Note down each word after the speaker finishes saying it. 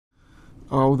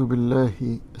أعوذ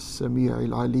بالله السميع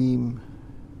العليم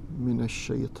من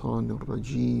الشيطان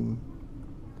الرجيم.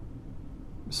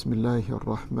 بسم الله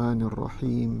الرحمن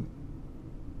الرحيم.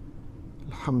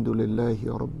 الحمد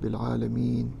لله رب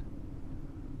العالمين،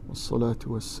 والصلاة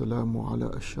والسلام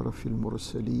على أشرف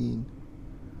المرسلين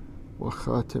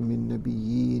وخاتم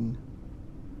النبيين،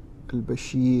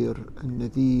 البشير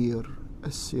النذير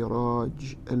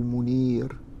السراج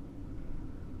المنير،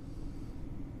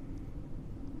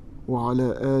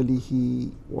 وعلى آله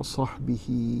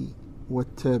وصحبه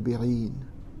والتابعين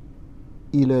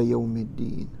إلى يوم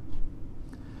الدين.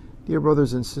 Dear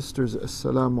brothers and sisters,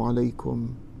 Assalamu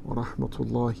alaikum wa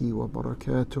rahmatullahi wa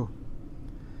barakatuh.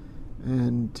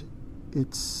 And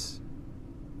it's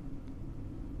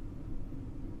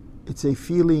a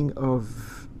feeling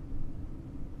of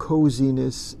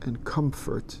coziness and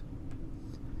comfort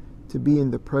to be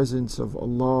in the presence of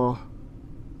Allah.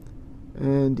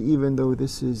 And even though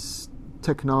this is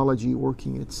technology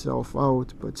working itself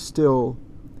out, but still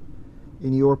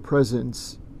in your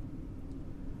presence,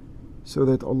 so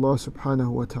that Allah subhanahu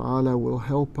wa ta'ala will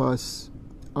help us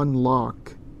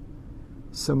unlock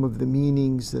some of the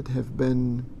meanings that have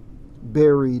been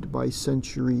buried by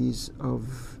centuries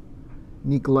of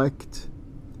neglect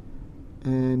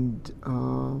and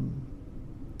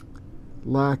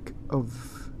lack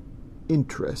of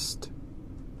interest.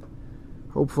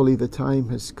 Hopefully the time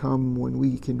has come when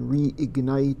we can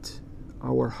reignite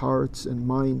our hearts and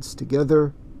minds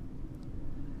together.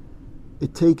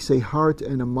 It takes a heart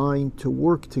and a mind to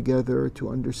work together to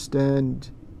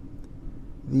understand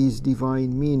these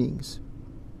divine meanings.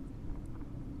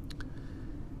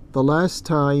 The last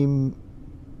time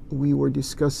we were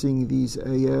discussing these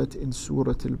ayat in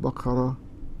Surah Al-Baqarah,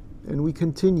 and we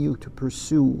continue to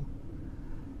pursue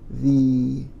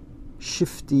the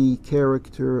shifty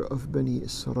character of Bani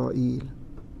Isra'eel.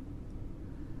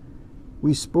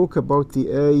 We spoke about the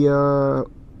ayah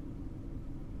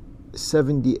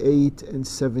 78 and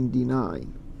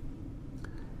 79.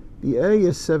 The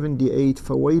ayah 78,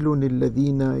 فَوَيْلٌ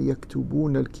الَّذِينَ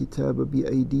يَكْتُبُونَ الْكِتَابَ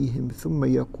بِأَيْدِيهِمْ ثُمَّ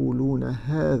يَقُولُونَ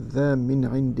هَذَا مِنْ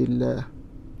عِنْدِ اللَّهِ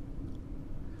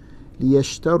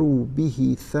لِيَشْتَرُوا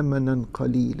بِهِ ثَمَنًا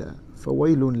قَلِيلًا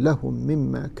فَوَيْلٌ لَهُمْ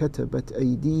مِمَّا كَتَبَتْ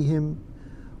أَيْدِيهِمْ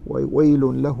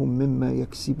وَوَيْلٌ لَهُمْ مِمَّا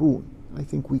يَكْسِبُونَ. I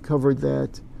think we covered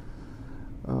that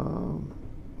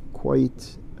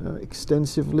quite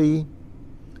extensively.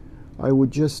 I would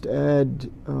just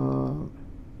add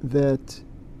that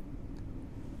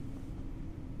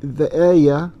the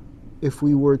ayah, if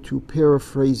we were to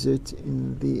paraphrase it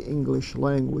in the English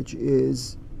language,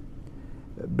 is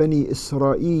Bani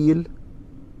Isra'eel,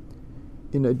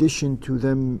 in addition to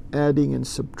them adding and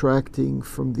subtracting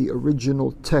from the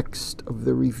original text of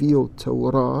the revealed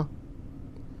Torah,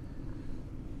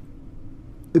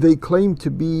 they claim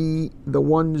to be the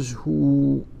ones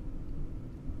who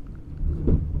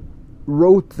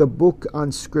wrote the book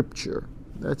on Scripture.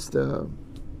 That's the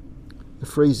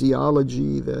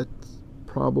phraseology that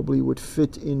probably would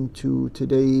fit into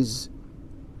today's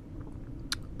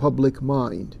public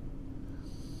mind.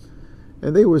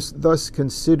 And they were thus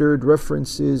considered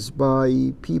references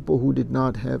by people who did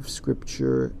not have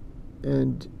Scripture,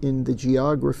 and in the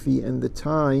geography and the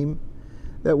time,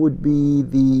 that would be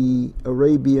the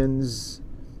Arabians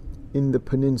in the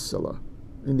peninsula,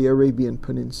 in the Arabian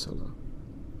Peninsula.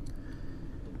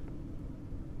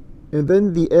 And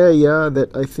then the ayah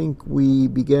that I think we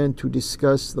began to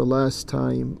discuss the last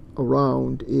time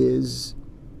around is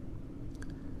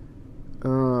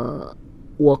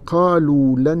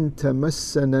وَقَالُوا لَن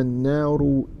تَمَسَّنَا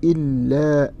النَّارُ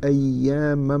إِلَّا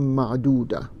أَيَّامًا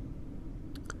مَعْدُودَةً.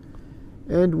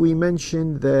 And we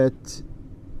mentioned that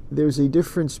there's a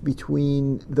difference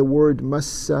between the word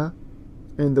massa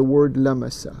and the word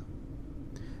lamasa.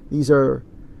 These are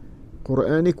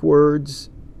Quranic words,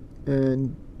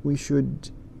 and we should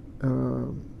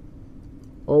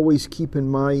always keep in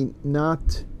mind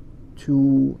not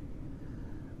to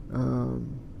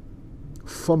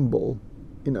fumble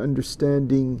in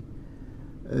understanding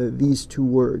these two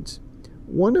words.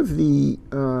 One of the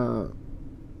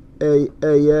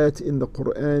ayat in the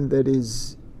Quran that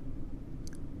is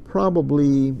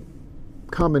probably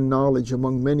common knowledge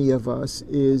among many of us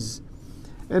is,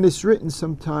 and it's written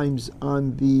sometimes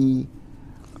on the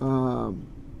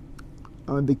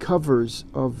covers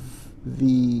of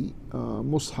the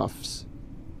mushafs,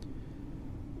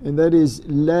 and that is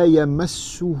لا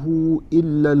يمسه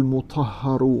إلا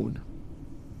المطهرون.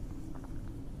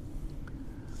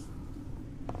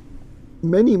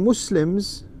 Many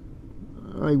Muslims,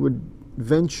 I would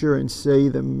venture and say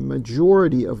the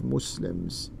majority of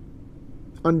Muslims,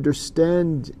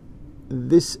 understand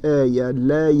this ayah,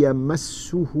 لا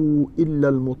يمسه إلا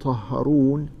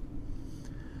المطهرون,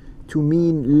 to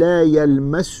mean لا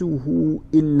يلمسه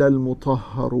إلا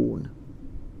المطهرون.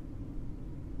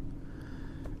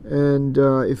 And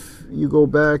if you go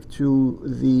back to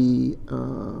the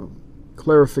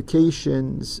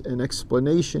clarifications and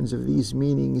explanations of these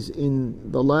meanings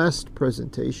in the last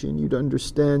presentation, you'd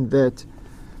understand that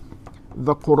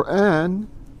the Quran,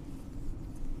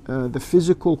 the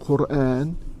physical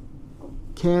Quran,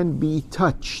 can be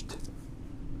touched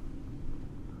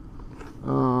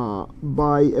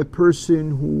by a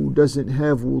person who doesn't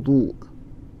have wudu.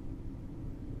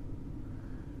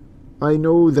 I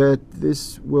know that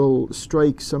this will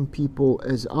strike some people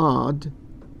as odd,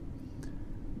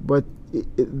 but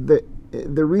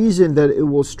the reason that it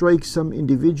will strike some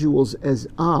individuals as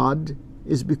odd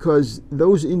is because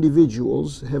those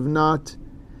individuals have not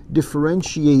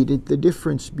differentiated the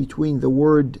difference between the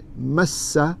word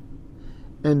massa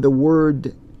and the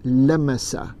word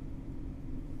lamasa.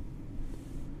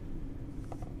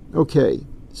 Okay,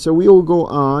 so we will go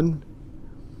on.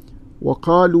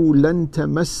 وقالوا لن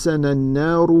تمسنا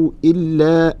النار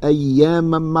إلا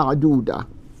أياما معدودة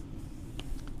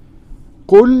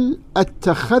قل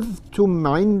أتخذتم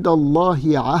عند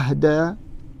الله عهدا.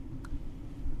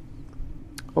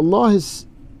 Allah is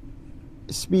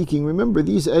speaking. Remember,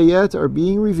 these ayat are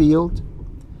being revealed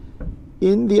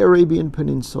in the Arabian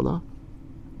Peninsula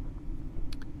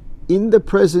in the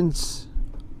presence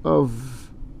of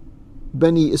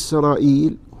Bani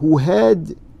Isra'eel, who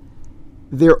had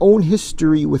their own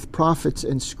history with prophets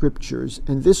and scriptures,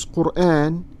 and this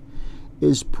Quran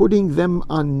is putting them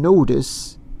on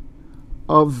notice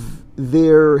of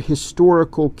their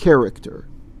historical character,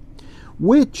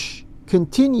 which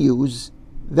continues,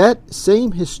 that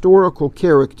same historical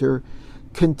character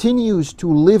continues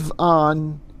to live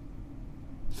on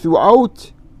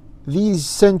throughout these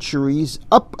centuries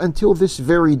up until this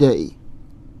very day,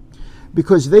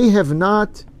 because they have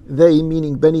not, they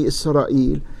meaning Bani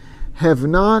Israel, have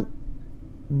not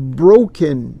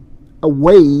broken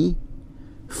away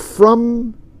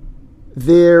from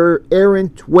their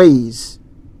errant ways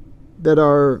that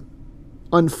are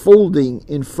unfolding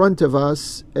in front of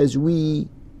us as we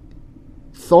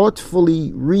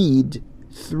thoughtfully read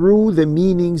through the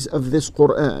meanings of this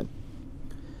Quran.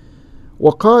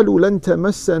 وقالوا لن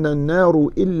تمسنا النار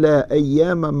إلا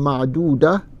أياما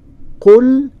معدودة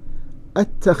قل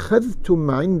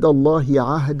أتخذتم عند الله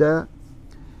عهدا.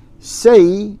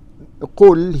 Say,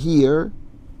 قل here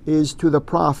is to the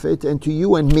Prophet and to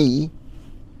you and me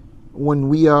when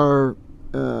we are,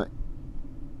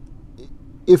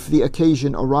 if the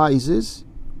occasion arises.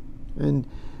 And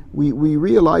we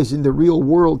realize in the real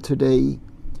world today,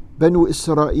 Banu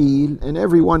Israel and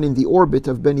everyone in the orbit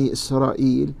of Bani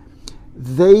Israel,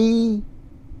 they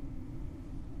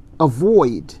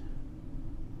avoid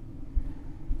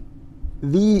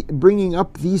the bringing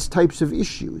up these types of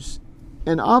issues.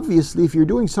 And obviously, if you're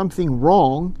doing something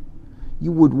wrong,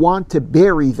 you would want to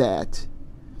bury that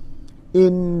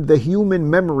in the human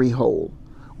memory hole.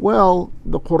 Well,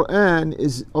 the Quran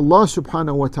is Allah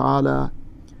subhanahu wa ta'ala,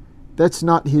 that's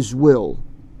not His will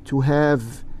to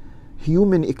have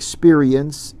human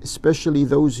experience, especially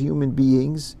those human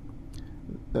beings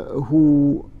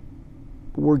who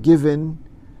were given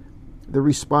the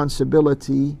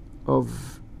responsibility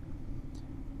of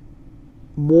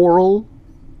moral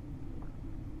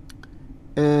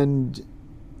and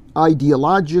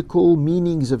ideological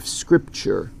meanings of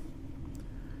scripture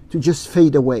to just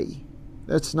fade away.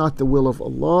 That's not the will of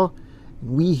Allah.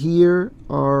 We here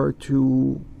are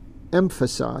to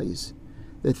emphasize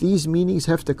that these meanings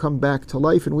have to come back to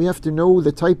life, and we have to know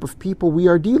the type of people we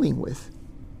are dealing with.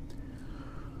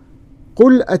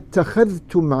 قُلْ أَتَّخَذْتُمْ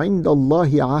عِنْدَ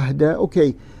اللَّهِ عَهْدًا.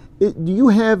 Okay, do you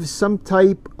have some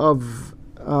type of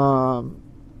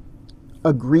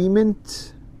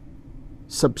agreement,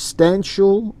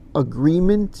 substantial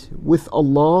agreement with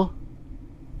Allah?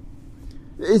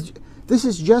 This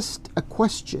is just a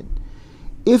question.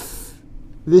 If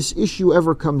this issue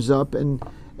ever comes up, and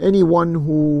anyone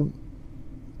who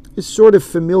is sort of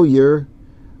familiar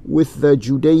with the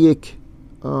Judaic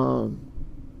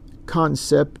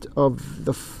concept of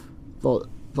the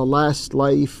last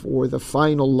life, or the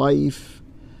final life,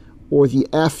 or the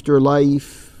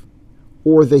afterlife,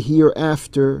 or the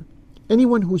hereafter,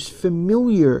 anyone who's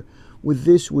familiar with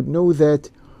this would know that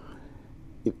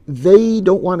they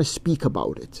don't want to speak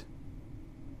about it.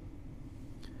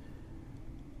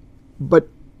 But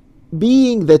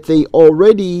being that they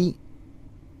already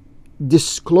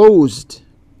disclosed,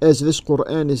 as this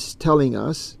Quran is telling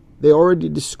us, they already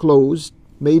disclosed,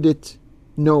 made it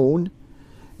known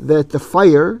that the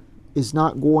fire is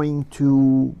not going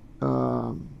to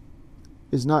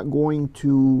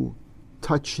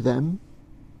touch them,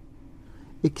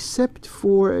 except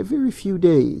for a very few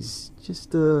days,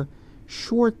 just a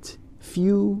short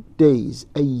few days.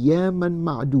 أياما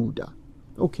معدودة.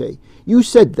 Okay, you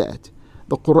said that.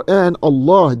 The Quran,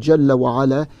 Allah Jalla wa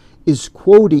Ala is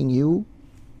quoting you,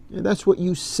 and that's what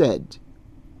you said.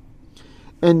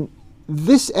 And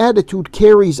this attitude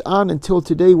carries on until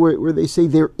today, where they say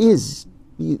there is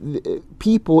the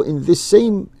people in this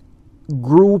same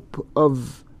group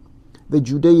of the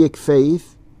Judaic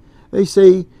faith. They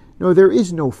say, no, there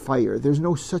is no fire. There's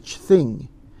no such thing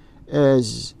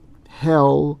as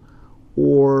hell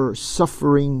or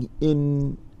suffering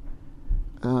in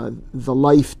the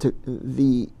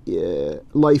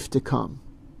life to come.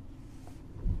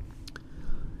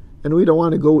 And we don't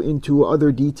want to go into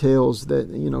other details that,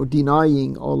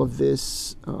 denying all of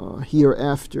this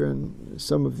hereafter and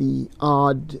some of the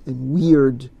odd and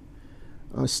weird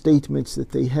statements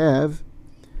that they have.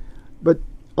 But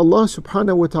Allah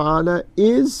subhanahu wa ta'ala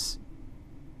is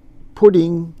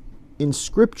putting in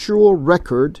scriptural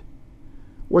record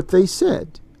what they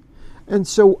said. And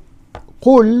so,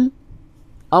 قُلْ,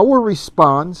 our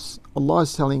response, Allah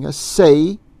is telling us,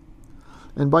 say.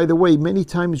 And by the way, many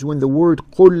times when the word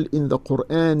قُلْ in the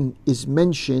Quran is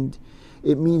mentioned,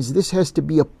 it means this has to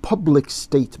be a public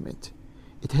statement.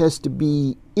 It has to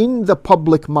be in the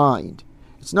public mind.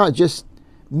 It's not just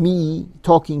me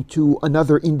talking to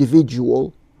another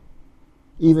individual,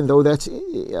 even though that's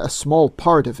a small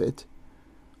part of it.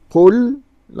 قُلْ,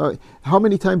 how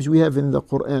many times we have in the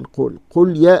Quran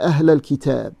قُلْ يا أهل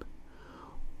الكتاب,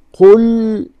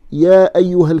 قُلْ يا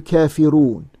أيها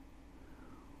الكافرون,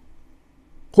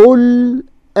 قُلْ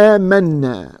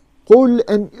آمَنَّا, قُلْ,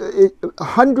 and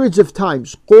hundreds of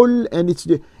times قُلْ, and it's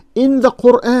in the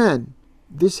Quran.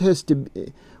 This has to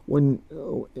be, and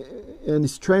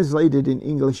it's translated in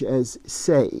English as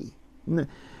say.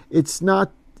 It's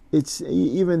not,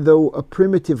 even though a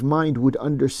primitive mind would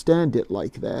understand it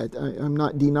like that, I'm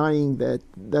not denying that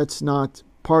that's not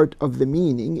part of the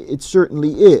meaning. It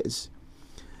certainly is.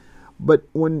 But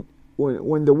when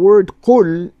the word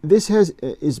qul,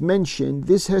 is mentioned,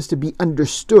 this has to be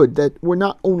understood that we're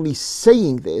not only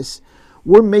saying this,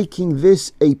 we're making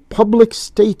this a public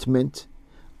statement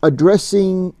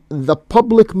addressing the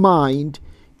public mind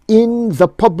in the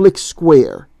public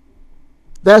square.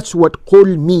 That's what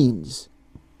qul means.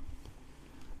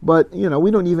 But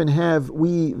we don't even have,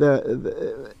 who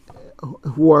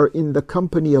are in the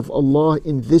company of Allah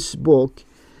in this book,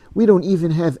 we don't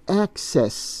even have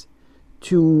access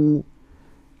to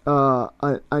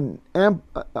an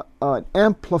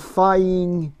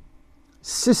amplifying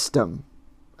system,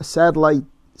 a satellite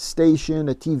station,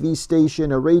 a TV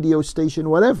station, a radio station,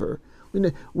 whatever.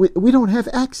 We don't have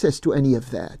access to any of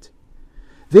that.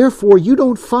 Therefore, you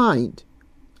don't find,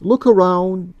 look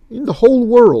around in the whole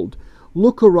world,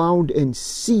 look around and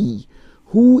see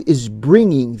who is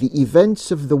bringing the events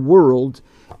of the world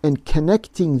and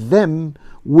connecting them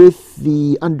with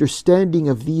the understanding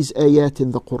of these ayat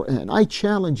in the Quran. I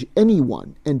challenge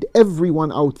anyone and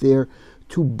everyone out there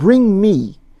to bring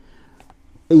me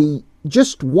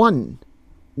just one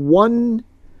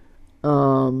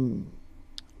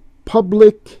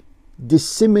public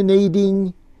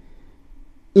disseminating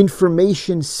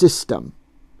information system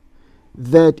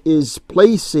that is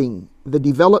placing the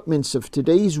developments of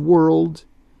today's world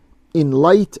in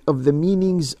light of the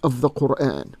meanings of the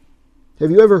Quran. Have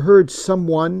you ever heard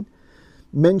someone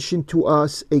mention to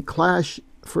us a clash,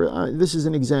 this is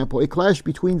an example, a clash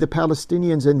between the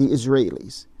Palestinians and the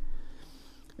Israelis,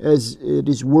 as it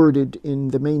is worded in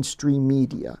the mainstream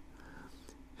media?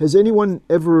 Has anyone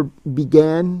ever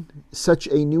began such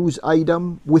a news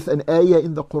item with an ayah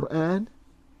in the Quran?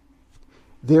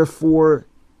 Therefore,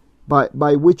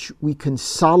 by which we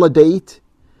consolidate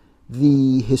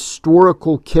the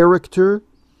historical character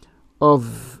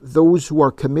of those who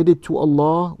are committed to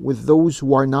Allah with those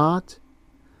who are not,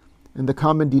 and the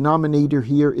common denominator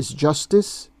here is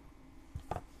justice.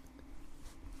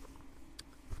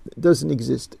 It doesn't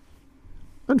exist.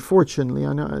 Unfortunately,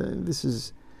 I know this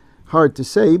is hard to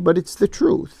say, but it's the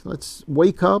truth. Let's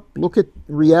wake up, look at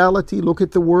reality, look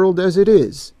at the world as it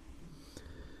is.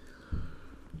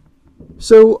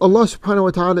 So Allah subhanahu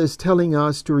wa ta'ala is telling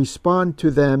us to respond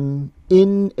to them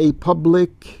in a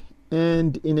public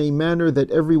and in a manner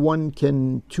that everyone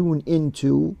can tune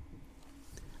into.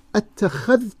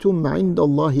 أَتَّخَذْتُمْ عِنْدَ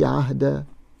اللَّهِ عَهْدًا,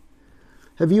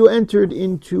 have you entered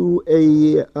into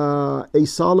a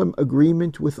solemn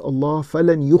agreement with Allah?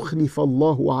 فَلَنْ يُخْلِفَ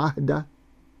اللَّهُ عَهْدًا.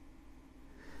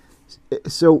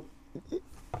 So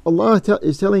Allah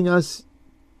is telling us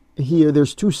here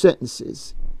there's two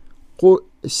sentences.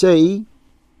 Say,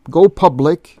 go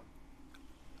public,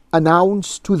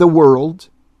 announce to the world,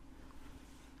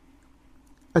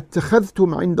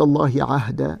 اتخذتم عند الله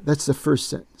عهدا. That's the first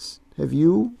sentence. Have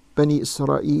you, Bani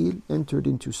Isra'eel, entered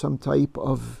into some type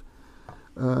of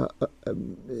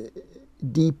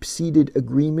deep-seated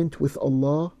agreement with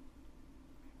Allah?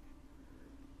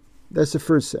 That's the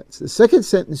first sentence. The second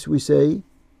sentence we say,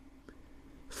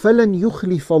 فَلَنْ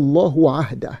يُخْلِفَ اللَّهُ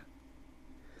عَهْدَهُ.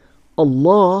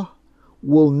 Allah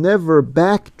will never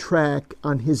backtrack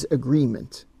on His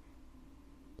agreement.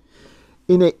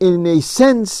 In a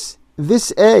sense,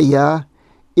 this ayah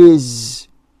it's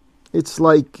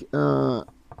like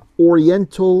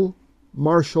Oriental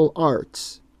martial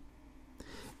arts.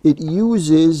 It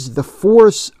uses the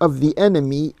force of the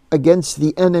enemy against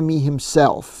the enemy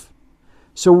himself.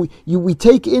 So we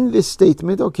take in this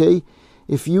statement, okay,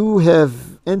 if you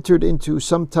have entered into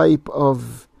some type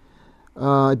of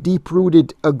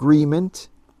deep-rooted agreement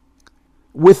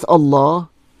with Allah,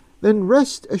 then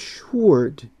rest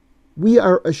assured, we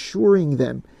are assuring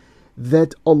them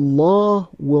that Allah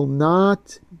will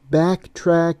not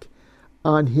backtrack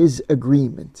on His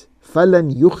agreement.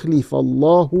 فَلَنْ يُخْلِفَ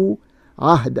اللَّهُ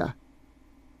عَهْدَهُ.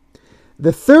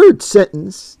 The third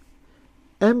sentence,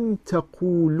 أَمْ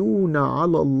تَقُولُونَ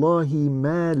عَلَى اللَّهِ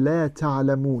مَا لَا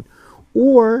تَعْلَمُونَ.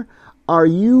 Or are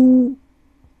you,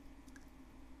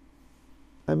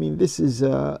 this is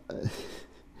a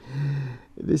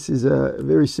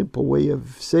very simple way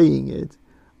of saying it.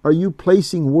 Are you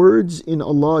placing words in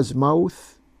Allah's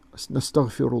mouth?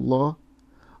 Nastaghfirullah.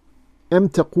 أَمْ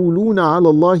تَقُولُونَ عَلَى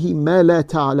اللَّهِ مَا لَا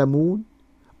تَعْلَمُونَ.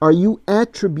 Are you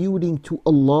attributing to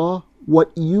Allah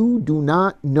what you do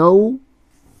not know?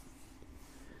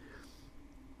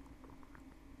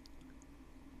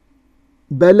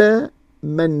 بَلَى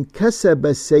مَنْ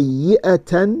كَسَبَ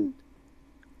سَيِّئَةً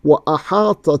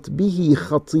وَأَحَاطَتْ بِهِ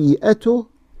خَطِيئَتُهُ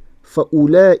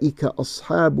فَأُولَئِكَ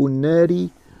أَصْحَابُ النَّارِ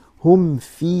هُمْ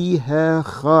فِيهَا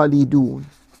خَالِدُونَ.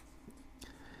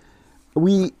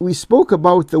 We spoke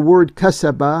about the word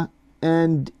kasaba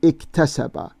and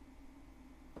iktasaba.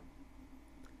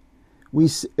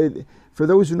 For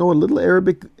those who know a little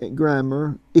Arabic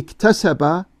grammar,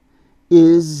 iktasaba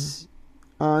is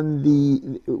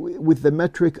with the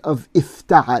metric of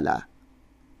ifta'ala.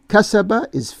 Kasaba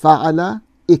is fa'ala,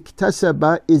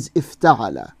 iktasaba is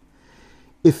ifta'ala.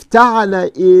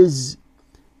 Ifta'ala is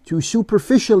to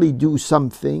superficially do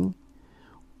something,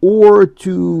 or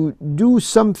to do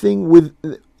something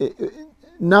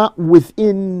not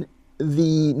within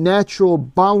the natural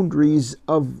boundaries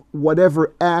of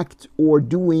whatever act or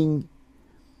doing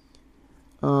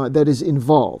that is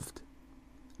involved.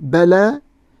 بَلَى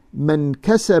مَنْ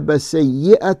كَسَبَ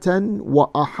سَيِّئَةً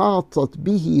وَأَحَاطَتْ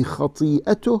بِهِ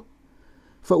خَطِيئَتُهُ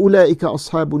فَأُولَئِكَ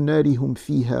أَصْحَابُ النَّارِ هُمْ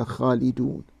فِيهَا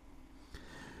خَالِدُونَ.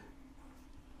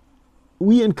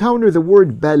 We encounter the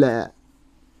word bala.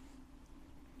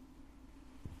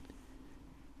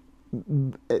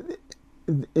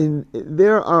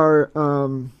 There are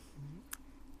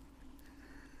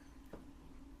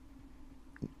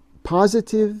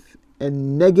positive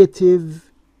and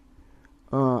negative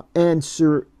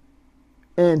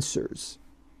answers.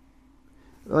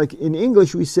 Like in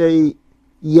English, we say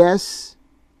yes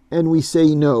and we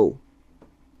say no.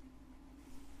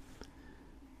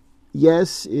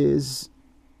 Yes is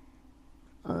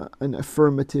an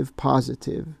affirmative,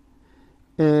 positive,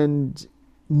 and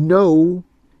no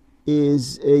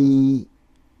is a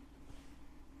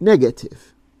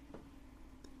negative.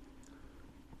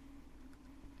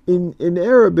 In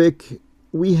Arabic,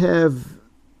 we have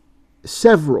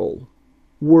several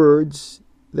words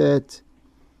that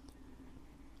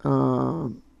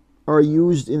are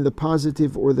used in the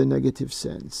positive or the negative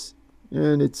sense,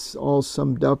 and it's all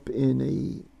summed up in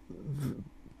a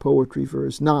poetry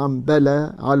verse. نعم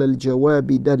بلى على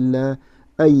الجواب دل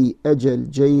أي أجل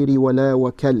جير ولا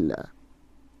وكلا.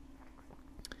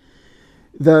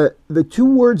 The two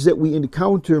words that we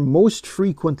encounter most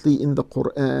frequently in the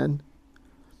Quran,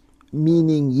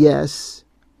 meaning yes,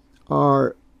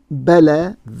 are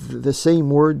bala, the same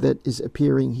word that is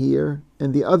appearing here,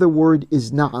 and the other word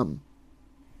is na'am.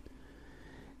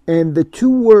 And the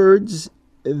two words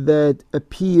that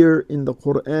appear in the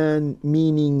Quran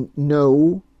meaning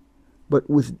no, but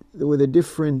with a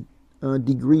different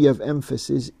degree of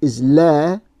emphasis, is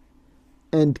la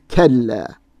and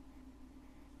kalla.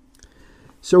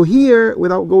 So here,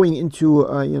 without going into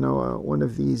one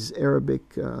of these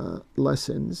Arabic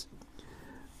lessons,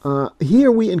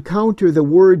 here we encounter the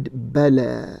word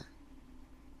bala,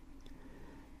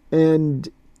 and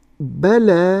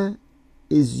bala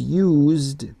is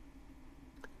used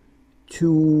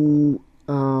to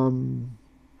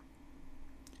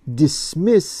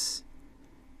dismiss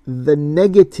the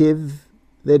negative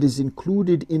that is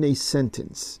included in a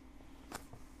sentence.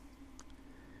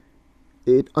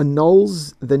 It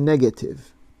annuls the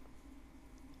negative.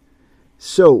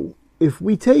 So, if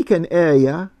we take an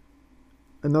ayah,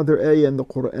 another ayah in the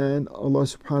Quran, Allah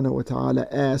subhanahu wa ta'ala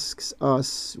asks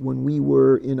us when we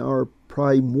were in our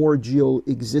primordial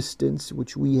existence,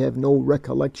 which we have no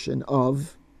recollection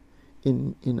of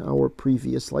in our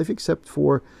previous life, except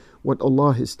for what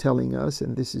Allah is telling us,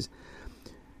 and this is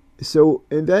so.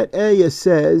 And that ayah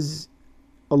says,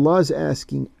 Allah is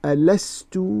asking,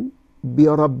 "Alastu bi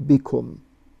rabbikum?"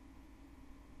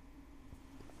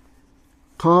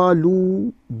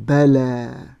 قالوا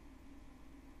بلى.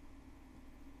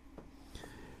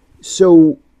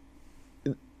 So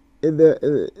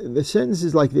the sentence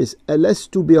is like this: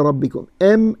 ألست بربكم?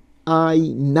 Am I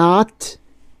not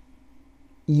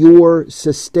your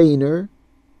sustainer?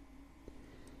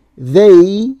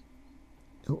 They,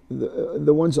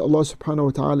 the ones Allah subhanahu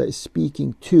wa ta'ala is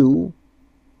speaking to,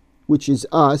 which is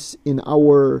us in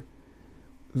our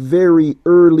very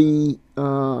early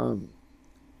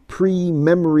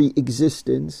pre-memory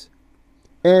existence,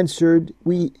 answered,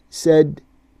 we said,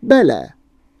 Bala.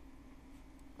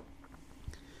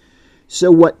 So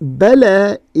what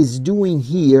Bala is doing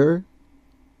here,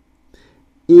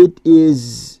 it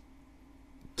is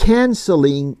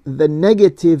canceling the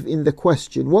negative in the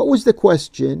question. What was the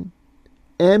question?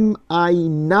 Am I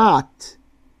not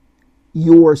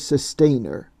your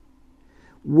sustainer?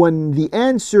 When the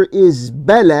answer is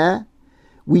Bala,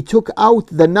 we took out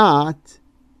the not.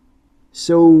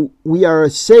 So we are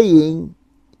saying,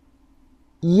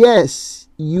 yes,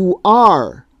 you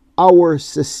are our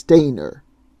sustainer.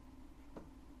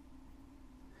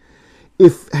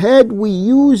 If had we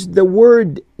used the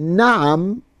word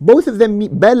na'am, both of them,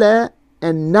 bala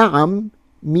and na'am,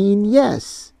 mean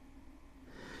yes.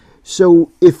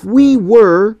 So if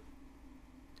the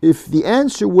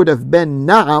answer would have been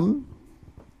na'am,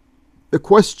 the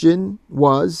question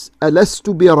was,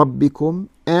 alastu bi rabbikum?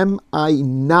 Am I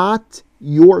not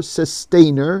your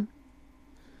sustainer?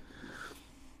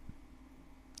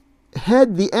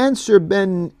 Had the answer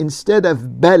been, instead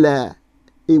of bala,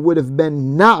 it would have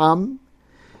been na'am,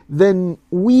 then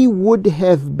we would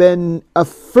have been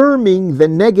affirming the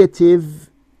negative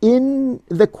in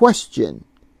the question,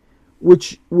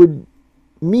 which would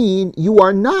mean you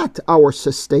are not our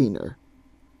sustainer.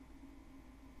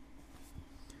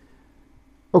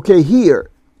 Okay,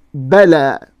 here,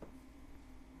 bala.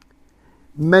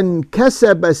 من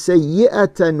كسب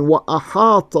سيئة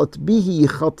وأحاطت به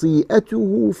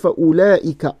خطيئته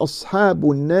فأولئك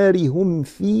أصحاب النار هم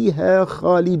فيها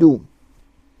خالدون.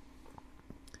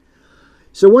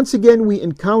 So once again we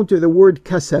encounter the word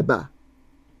kasaba.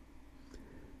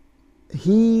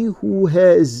 He who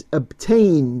has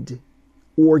obtained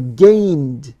or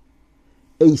gained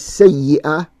a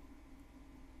sayyi'ah.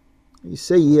 A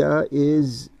sayyi'ah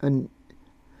is an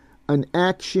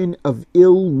action of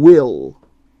ill will,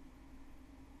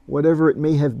 whatever it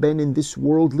may have been in this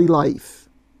worldly life.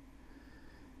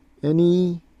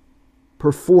 Any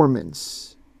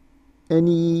performance,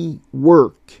 any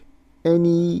work,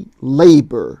 any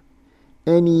labor,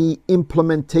 any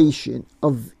implementation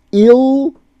of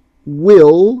ill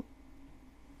will,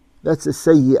 that's a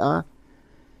sayyi'ah.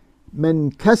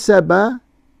 من كسب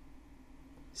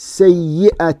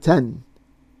سيئة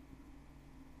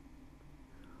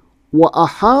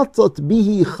وأحاطت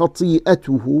به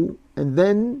خطيئته, and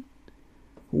then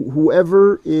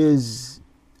whoever is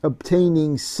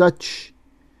obtaining such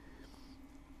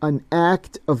an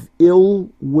act of ill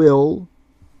will,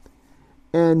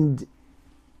 and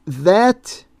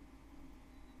that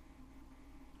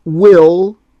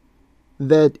will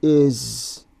that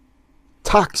is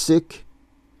toxic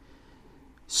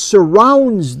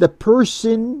surrounds the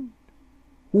person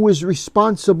who is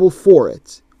responsible for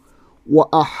it.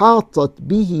 وأحاطت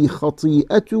به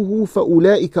خطيئته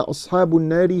فأولئك أصحاب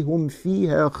النار هم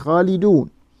فيها خالدون.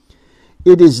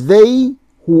 It is they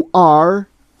who are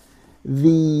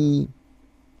the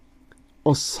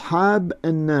أصحاب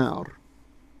النار.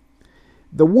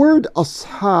 The word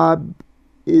ashab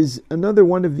is another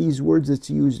one of these words that's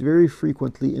used very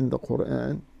frequently in the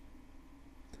Quran.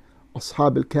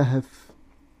 Ashab al-Kahf,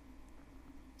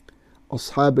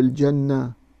 Ashab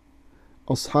al-Jannah,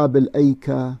 Ashab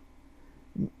al-Aika.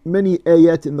 Many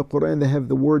ayat in the Quran that have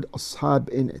the word ashab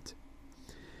in it.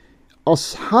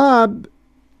 Ashab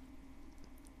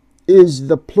is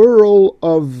the plural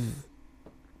of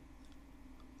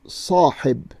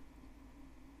sahib.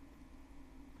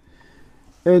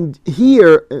 And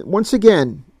here, once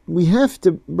again, we have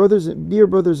to, dear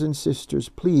brothers and sisters,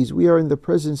 please, we are in the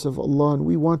presence of Allah and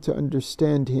we want to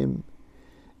understand Him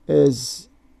as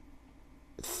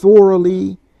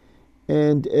thoroughly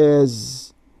and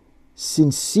as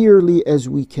sincerely as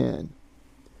we can.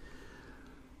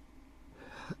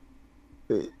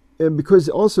 And because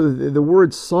also the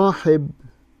word sahib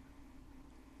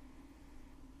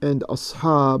and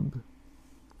ashab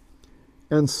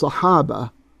and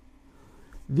sahaba,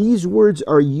 these words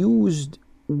are used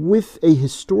with a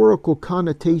historical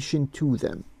connotation to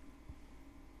them.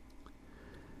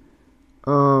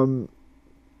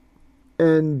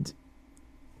 And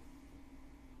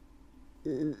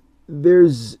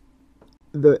there's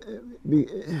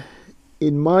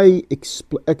in my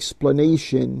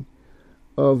explanation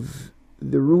of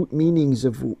the root meanings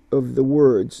of the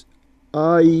words,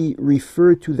 I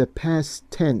refer to the past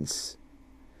tense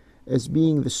as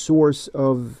being the source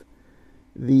of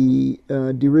the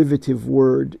derivative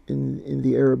word in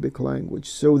the Arabic language.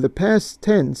 So the past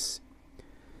tense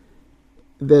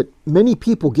that many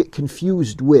people get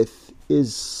confused with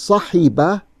is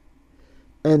sahiba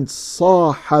and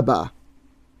sahaba.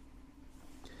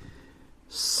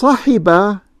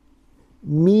 Sahiba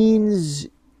means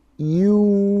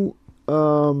you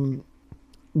go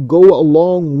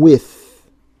along with.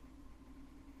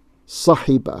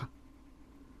 Sahiba.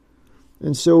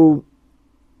 And so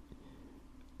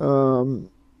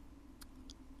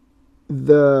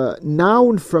the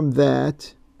noun from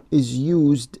that is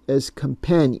used as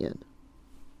companion.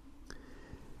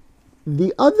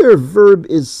 The other verb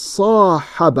is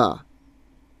sahaba,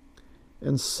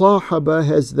 and sahaba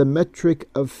has the metric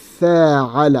of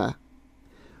fa'ala,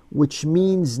 which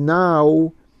means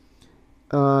now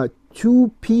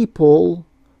two people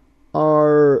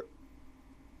are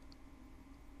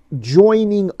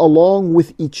joining along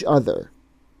with each other.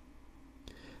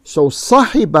 So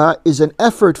sahiba is an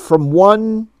effort from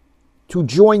one to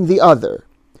join the other.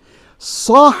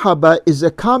 Sahaba is a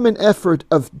common effort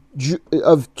of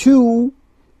two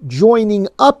joining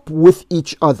up with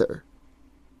each other.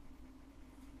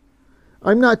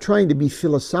 I'm not trying to be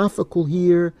philosophical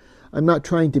here. I'm not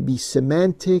trying to be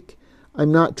semantic.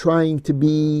 I'm not trying to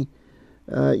be,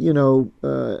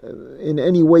 in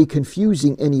any way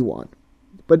confusing anyone.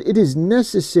 But it is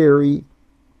necessary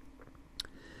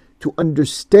to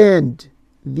understand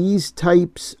these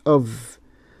types of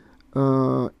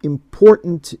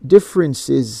important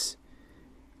differences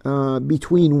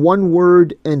between one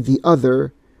word and the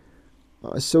other,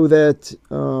 so that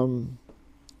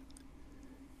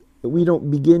we don't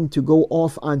begin to go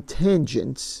off on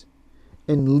tangents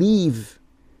and leave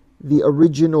the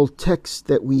original text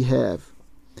that we have.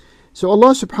 So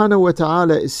Allah subhanahu wa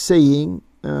ta'ala is saying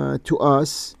to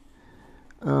us,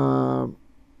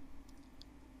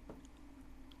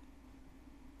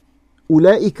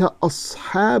 أولئك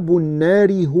أصحاب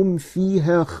النار هم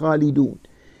فيها خالدون.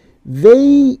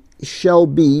 They shall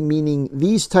be, meaning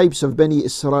these types of Bani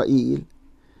Isra'eel,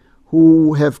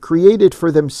 who have created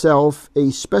for themselves a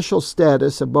special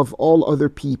status above all other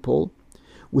people,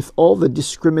 with all the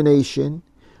discrimination,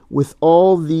 with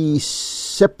all the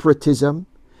separatism,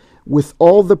 with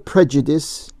all the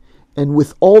prejudice, and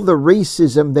with all the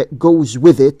racism that goes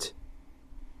with it.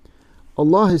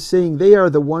 Allah is saying they are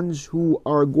the ones who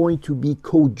are going to be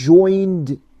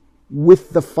co-joined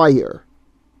with the fire,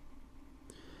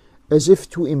 as if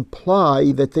to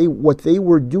imply that what they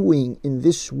were doing in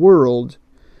this world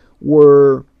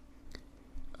were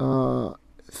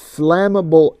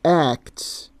flammable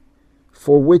acts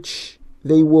for which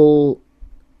they will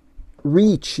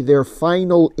reach their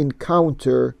final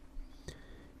encounter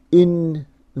in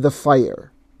the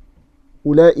fire.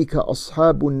 أولئك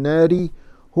أصحاب النار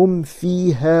هم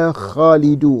فيها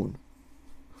خالدون.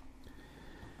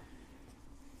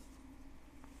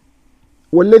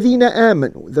 والذين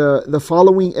آمنوا, the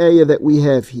following ayah that we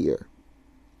have here.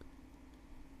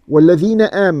 والذين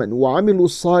آمنوا وعملوا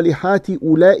الصالحات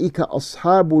أولئك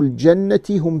أصحاب الجنة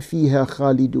هم فيها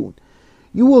خالدون.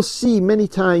 You will see many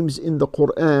times in the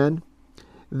Quran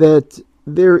that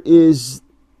there is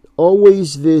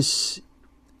always this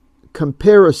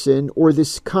comparison or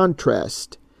this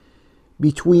contrast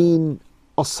between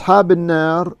Ashab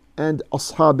al-Nar and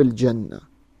Ashab al-Jannah.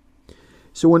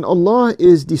 So when Allah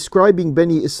is describing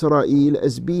Bani Israel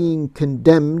as being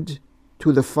condemned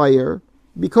to the fire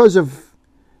because of,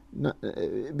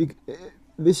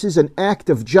 this is an act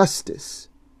of justice.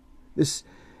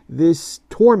 This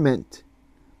torment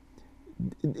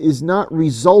is not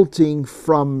resulting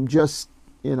from just,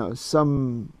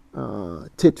 some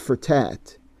tit for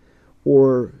tat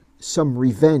or some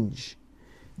revenge.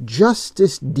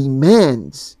 Justice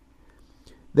demands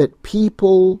that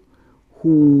people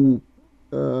who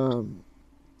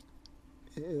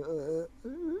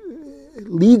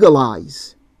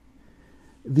legalize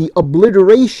the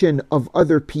obliteration of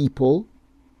other people,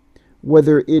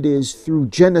 whether it is through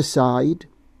genocide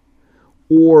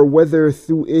or whether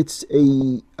through it's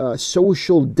a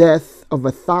social death of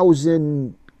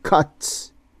 1,000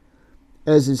 cuts,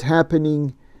 as is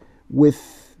happening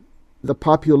with the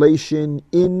population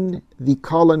in the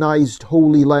colonized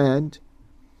Holy Land.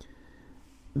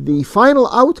 The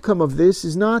final outcome of this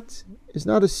is not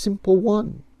a simple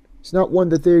one. It's not one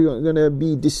that they're going to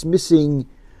be dismissing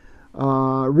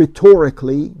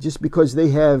rhetorically just because they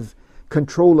have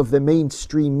control of the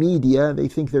mainstream media. They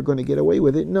think they're going to get away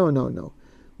with it. No, no, no.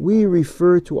 We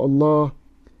refer to Allah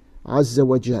Azza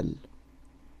wa Jal.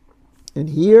 And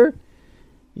here,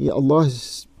 Allah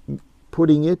is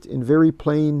putting it in very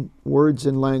plain words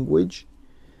and language.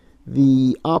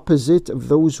 The opposite of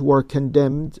those who are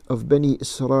condemned of Bani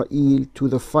Isra'eel to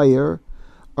the fire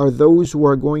are those who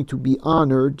are going to be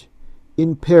honored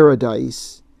in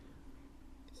paradise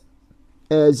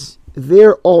as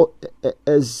the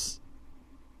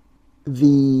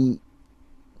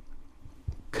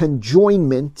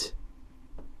conjoinment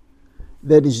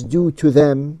that is due to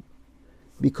them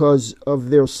because of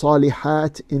their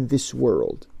salihat in this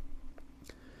world.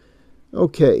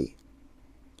 Okay.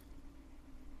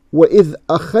 وَإِذْ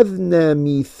أَخَذْنَا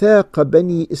مِيثَاقَ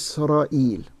بَنِي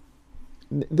إِسْرَائِيلَ.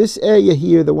 This ayah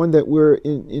here, the one that we're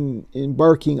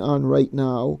embarking on right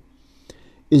now,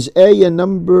 is ayah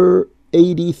number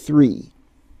 83.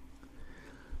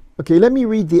 Okay, let me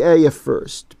read the ayah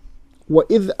first.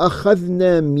 وَإِذْ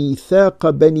أَخَذْنَا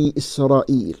مِيثَاقَ بَنِي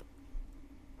إِسْرَائِيلَ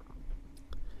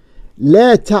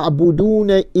لَا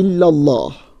تَعْبُدُونَ إِلَّا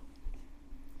اللَّهَ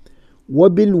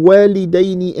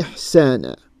وَبِالْوَالِدَيْنِ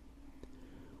إِحْسَانًا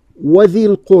وذي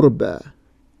القربى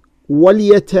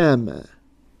واليتامى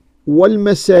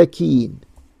والمساكين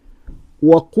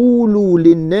وقولوا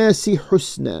للناس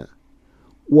حسنا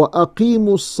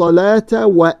وأقيموا الصلاة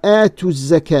وآتوا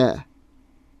الزكاة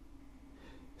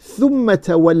ثم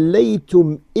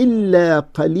توليتم إلا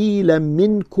قليلا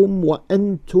منكم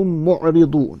وأنتم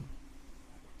معرضون.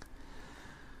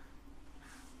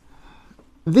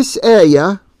 This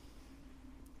ayah,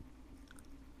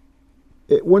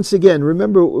 once again,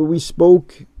 remember we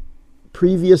spoke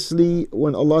previously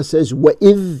when Allah says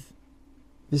وَإِذْ.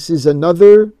 This is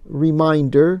another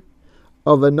reminder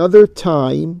of another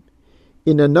time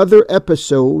in another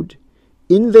episode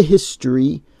in the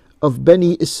history of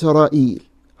Bani Isra'eel.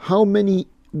 How many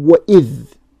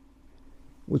وَإِذْ,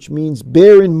 which means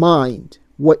bear in mind.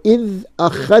 وَإِذْ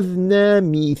أَخَذْنَا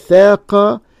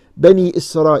مِيثَاقَ بَنِي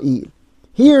إِسْرَائِيلَ.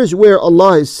 Here's where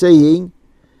Allah is saying,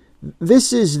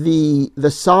 this is the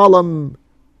solemn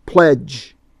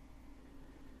pledge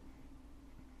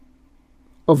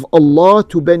of Allah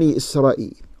to Bani Israel.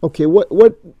 Okay, what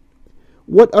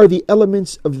are the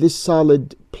elements of this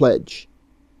solid pledge?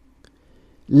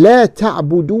 لا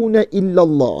تعبدون إلا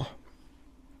الله.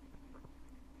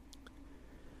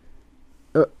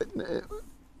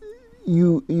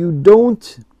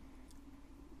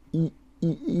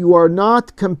 You are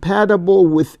not compatible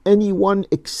with anyone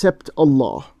except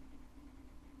Allah.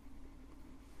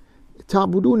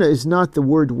 Ta'buduna is not the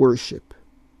word worship.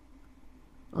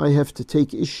 I have to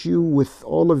take issue with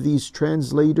all of these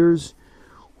translators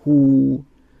who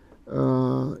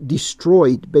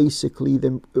destroyed basically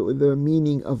the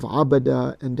meaning of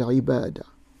abada and ibadah.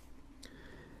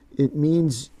 It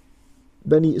means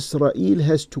Bani Israel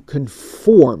has to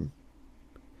conform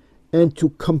and to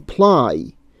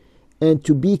comply and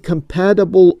to be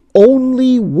compatible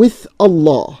only with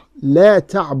Allah. لا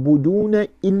تعبدون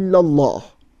إلا الله.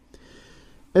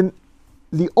 And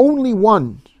the only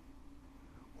one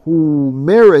who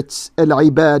merits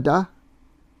al-ibadah,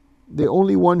 the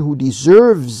only one who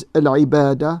deserves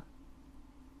al-ibadah,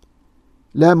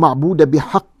 لا معبود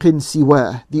بحق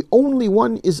سواه. The only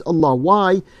one is Allah.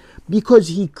 Why? Because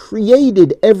He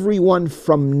created everyone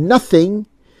from nothing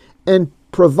and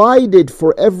provided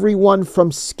for everyone from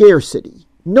scarcity.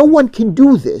 No one can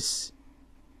do this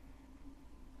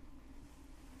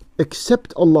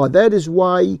except Allah. That is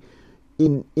why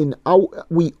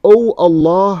we owe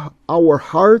Allah our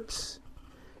hearts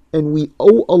and we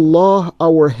owe Allah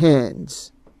our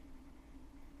hands.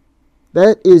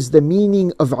 That is the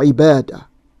meaning of ibadah.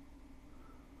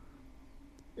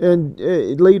 And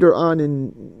later on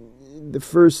in the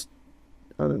first,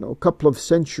 couple of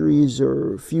centuries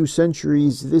or a few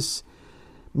centuries, this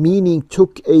meaning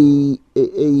took a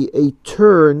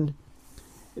turn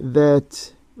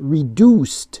that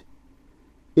reduced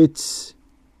its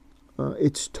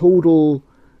total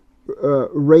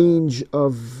range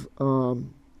of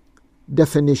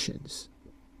definitions.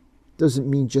 Doesn't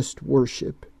mean just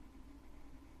worship.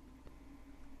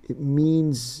 It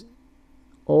means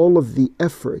all of the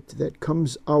effort that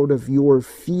comes out of your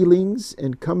feelings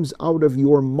and comes out of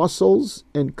your muscles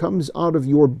and comes out of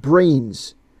your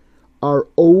brains are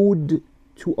owed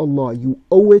to Allah. You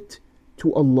owe it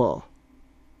to Allah.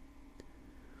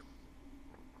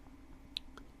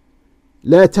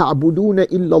 لا تعبدون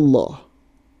إلا الله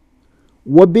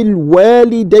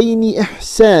وبالوالدين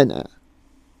إحسانا.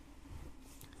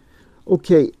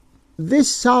 Okay,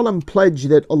 this solemn pledge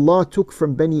that Allah took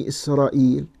from Bani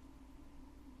Isra'eel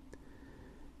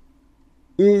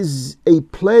is a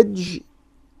pledge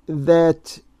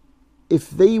that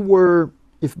if Bani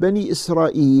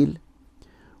Isra'eel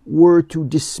were to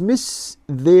dismiss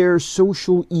their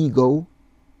social ego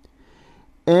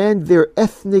and their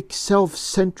ethnic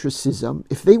self-centricism,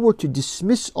 if they were to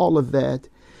dismiss all of that,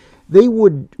 they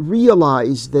would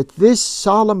realize that this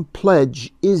solemn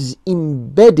pledge is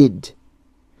embedded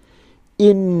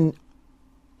in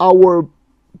our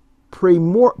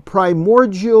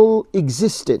primordial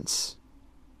existence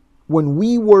when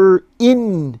we were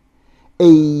in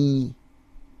a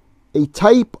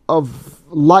type of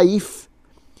life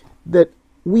that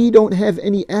we don't have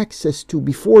any access to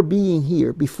before being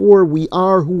here, before we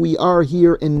are who we are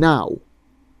here and now.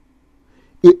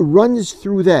 It runs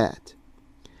through that.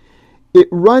 It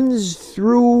runs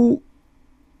through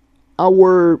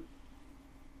our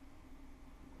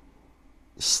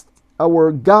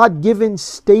God-given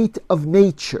state of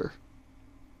nature.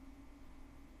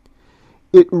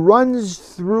 It runs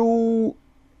through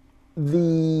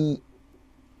the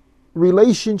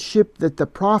relationship that the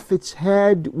prophets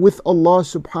had with Allah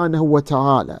subhanahu wa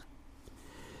ta'ala.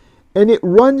 And it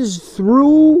runs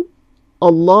through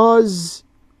Allah's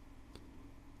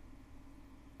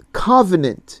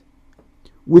covenant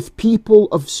with people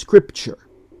of Scripture.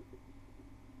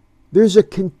 There's a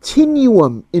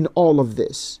continuum in all of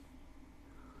this.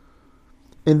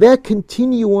 And that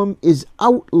continuum is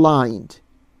outlined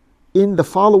in the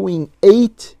following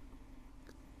 8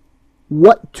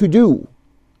 what to do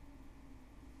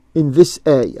in this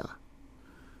ayah.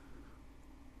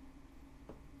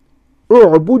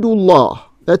 U'budullah,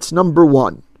 that's number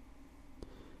 1.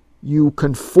 You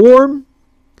conform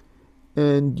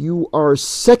and you are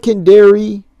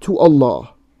secondary to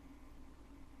Allah.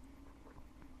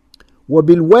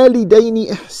 وَبِالْوَالِدَيْنِ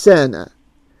إِحْسَانًا,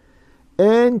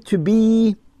 and to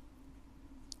be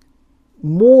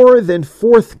more than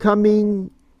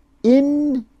forthcoming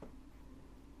in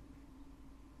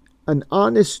an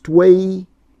honest way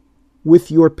with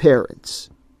your parents.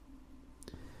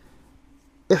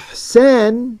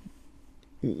 Ihsan,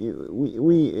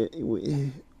 we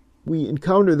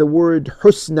encounter the word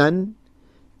husnan,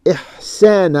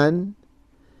 ihsanan,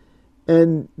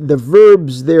 and the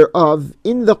verbs thereof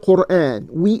in the Quran.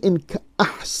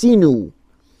 Ahsinu.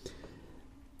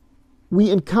 We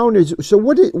encounter. So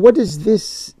what does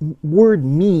this word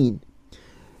mean?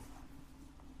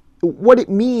 What it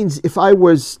means, if I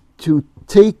was to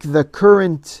take the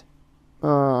current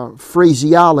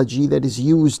phraseology that is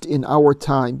used in our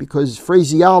time, because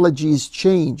phraseologies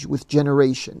change with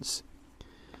generations.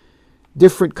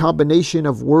 Different combination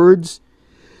of words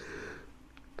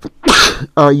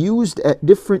are used at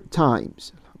different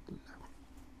times.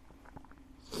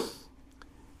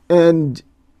 And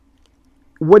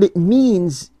what it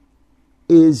means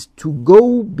is to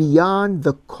go beyond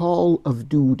the call of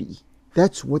duty.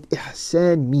 That's what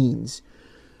ihsan means.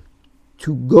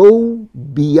 To go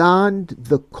beyond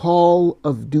the call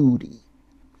of duty.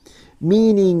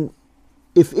 Meaning,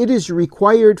 if it is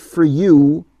required for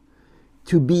you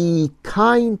to be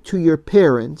kind to your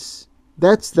parents,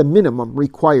 that's the minimum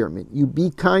requirement. You be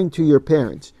kind to your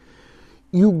parents.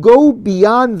 You go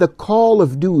beyond the call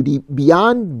of duty,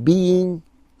 beyond being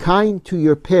kind to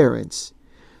your parents,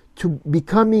 to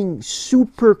becoming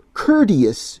super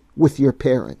courteous with your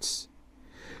parents,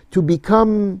 to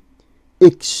become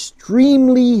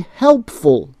extremely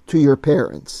helpful to your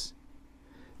parents.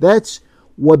 That's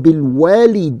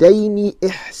وَبِالْوَالِدَيْنِ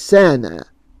إِحْسَانًا.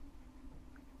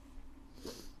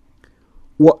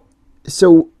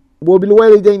 So,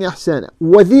 وَبِالْوَالِدَيْنِ إِحْسَانًا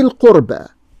وَذِي الْقُرْبَى,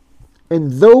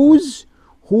 and those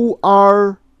who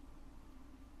are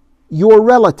your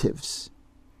relatives,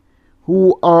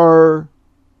 who are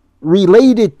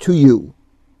related to you.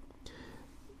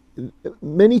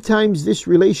 Many times this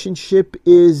relationship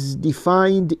is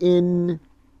defined in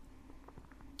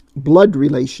blood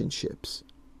relationships.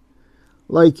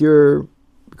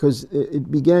 Because it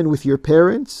began with your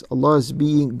parents. Allah's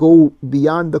being, go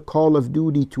beyond the call of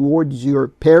duty towards your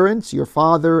parents, your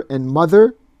father and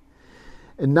mother.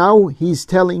 And now he's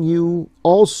telling you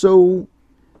also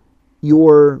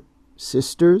your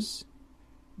sisters,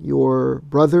 your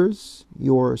brothers,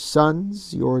 your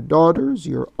sons, your daughters,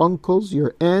 your uncles,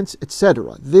 your aunts,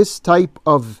 etc. This type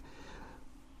of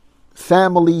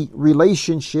family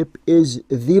relationship is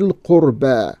dhil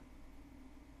qurba.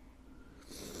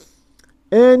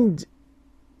 And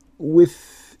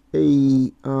with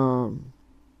a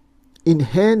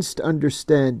enhanced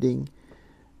understanding,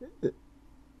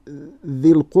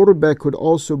 dhil qurba could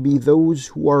also be those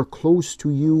who are close to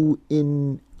you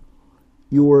in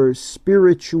your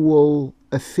spiritual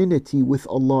affinity with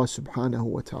Allah subhanahu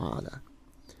wa ta'ala.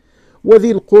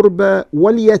 وَذِي الْقُرْبَى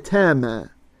وَالْيَتَامَى.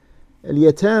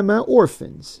 Al-yatama,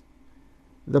 orphans.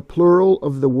 The plural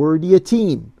of the word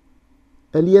yatim.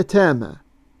 Al-yatama.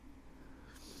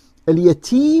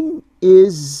 Al-yatim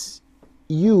is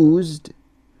used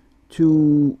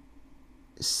to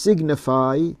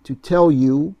signify, to tell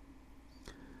you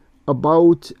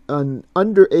about an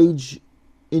underage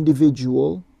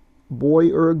individual,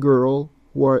 boy or a girl,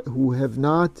 who have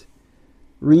not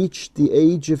reached the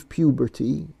age of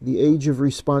puberty, the age of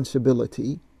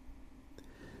responsibility,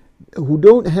 who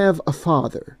don't have a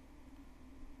father.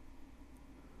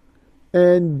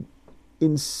 And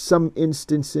in some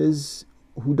instances,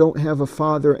 who don't have a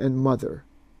father and mother.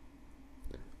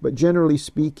 But generally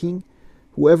speaking,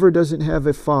 whoever doesn't have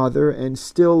a father and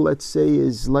still, let's say,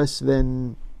 is less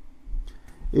than,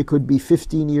 it could be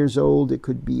 15 years old, it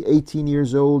could be 18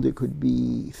 years old, it could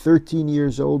be 13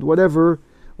 years old, whatever,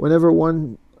 whenever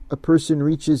a person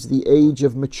reaches the age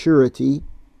of maturity,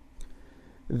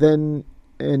 then,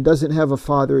 and doesn't have a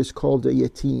father, is called a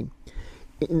yatim.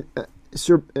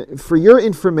 For your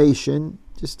information,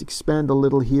 just expand a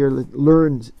little here,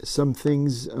 learn some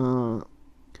things.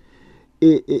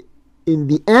 In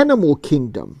the animal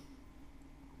kingdom,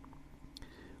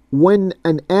 when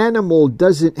an animal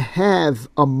doesn't have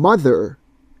a mother,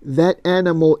 that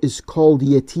animal is called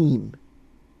yatim.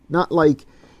 Not like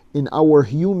in our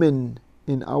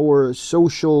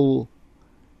social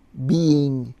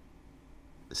being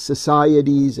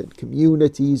societies and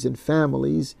communities and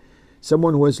families,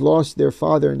 someone who has lost their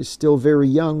father and is still very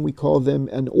young, we call them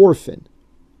an orphan.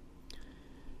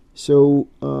 So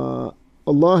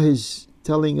Allah is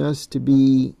telling us to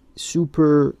be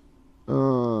super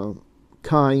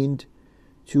kind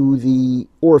to the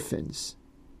orphans.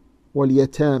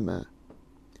 وَالْيَتَامَى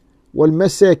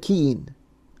وَالْمَسَاكِينَ.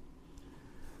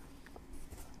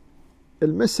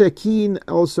 Al-Masakin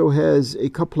also has a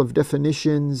couple of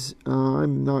definitions.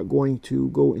 I'm not going to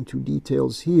go into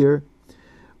details here,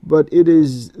 but it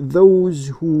is those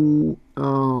who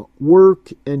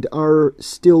work and are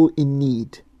still in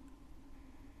need.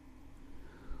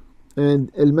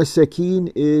 And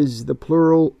al-masakin is the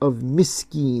plural of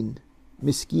miskin.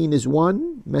 Miskin is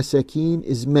one, masakin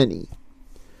is many.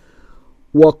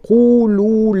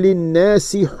 وَقُولُوا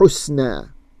لِلنَّاسِ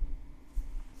حُسْنًا.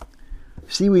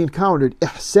 See, we encountered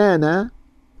ihsana,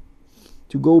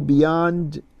 to go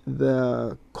beyond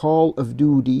the call of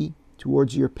duty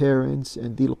towards your parents,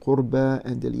 and dhil qurba,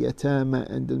 and al yatama,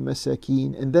 and al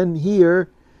masakin. And then here,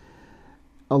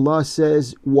 Allah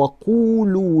says,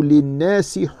 وَقُولُوا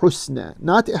لِلنَّاسِ حُسْنًا.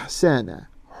 Not ihsana,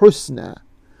 husna.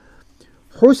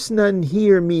 Husnan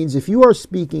here means if you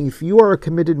are a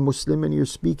committed Muslim and you're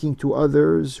speaking to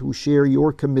others who share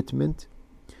your commitment,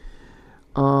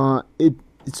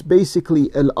 it's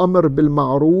basically al-amr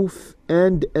bil-ma'ruf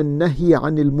and al-nahy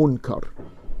anil munkar.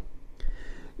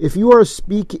 If you are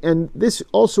speaking, and this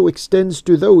also extends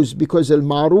to those, because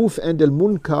al-ma'ruf and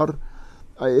al-munkar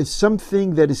is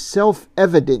something that is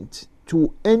self-evident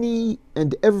to any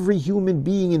and every human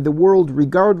being in the world,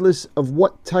 regardless of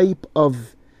what type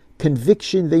of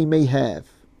conviction they may have,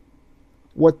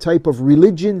 what type of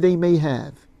religion they may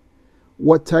have,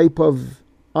 what type of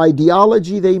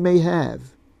ideology they may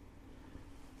have.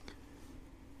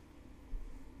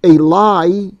 A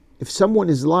lie, if someone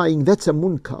is lying, that's a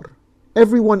munkar.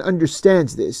 Everyone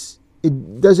understands this.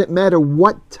 It doesn't matter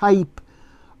what type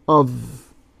of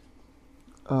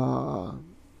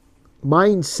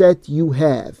mindset you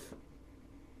have.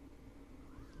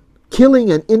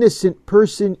 Killing an innocent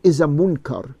person is a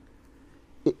munkar.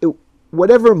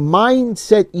 Whatever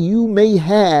mindset you may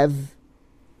have,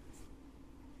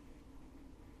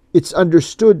 it's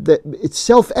understood that it's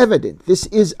self-evident. This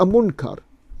is a munkar.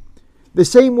 The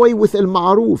same way with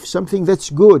al-ma'ruf, something that's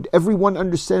good. Everyone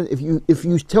understands. If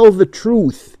you tell the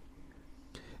truth,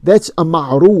 that's a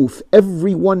ma'ruf.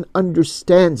 Everyone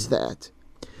understands that.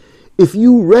 If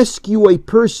you rescue a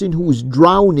person who's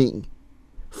drowning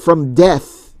from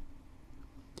death,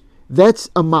 that's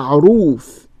a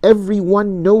ma'ruf.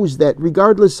 Everyone knows that,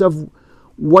 regardless of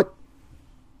what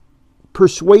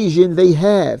persuasion they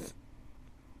have.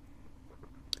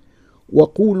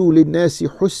 وَقُولُوا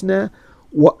لِلنَّاسِ حُسْنًا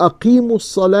وَأَقِيمُوا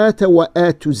الصَّلَاةَ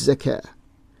وَآتُوا الزَّكَاةَ.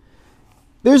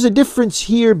 There's a difference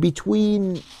here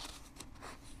between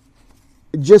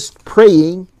just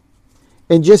praying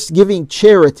and just giving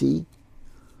charity,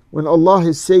 when Allah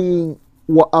is saying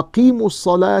وَأَقِيمُوا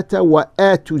الصَّلَاةَ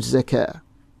وَآتُوا الزَّكَاةَ.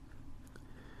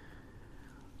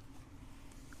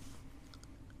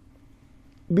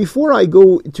 Before I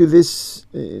go to this,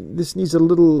 this needs a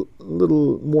little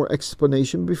more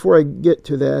explanation. Before I get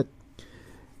to that,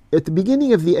 at the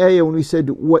beginning of the ayah, when we said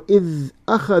وَإِذْ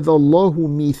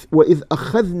أَخَذْنَا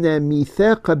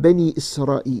مِيثَاقَ بَنِي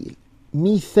إِسْرَائِيلَ,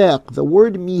 mithaq, the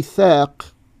word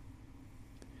mithaq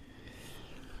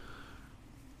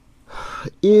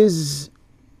is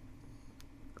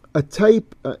a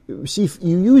type, see, if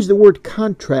you use the word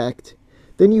contract,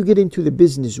 then you get into the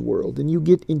business world and you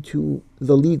get into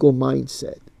the legal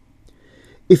mindset.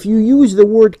 If you use the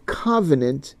word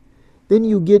covenant, then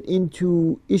you get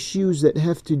into issues that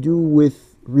have to do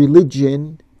with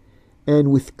religion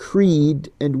and with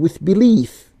creed and with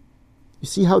belief. You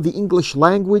see how the English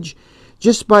language,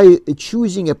 just by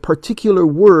choosing a particular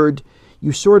word,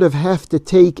 you sort of have to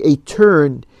take a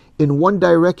turn in one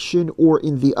direction or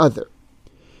in the other.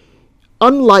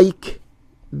 Unlike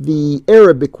the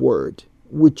Arabic word,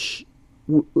 which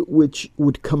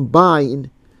would combine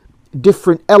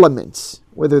different elements,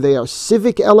 whether they are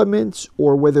civic elements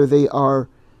or whether they are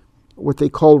what they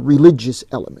call religious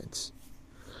elements.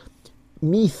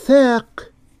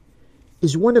 Mithaq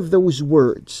is one of those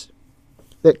words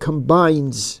that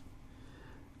combines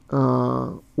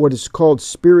what is called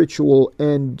spiritual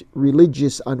and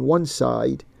religious on one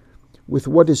side with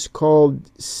what is called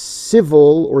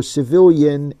civil or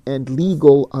civilian and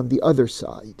legal on the other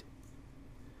side.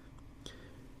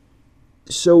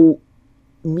 So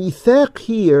mithaq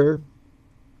here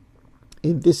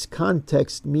in this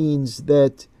context means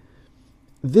that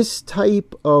this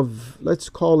type of, let's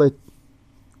call it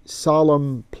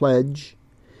solemn pledge,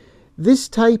 this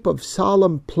type of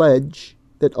solemn pledge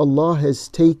that Allah has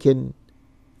taken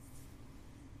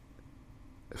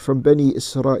from Bani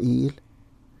Isra'eel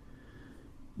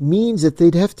means that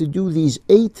they'd have to do these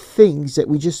 8 things that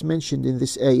we just mentioned in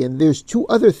this ayah, and there's 2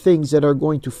 other things that are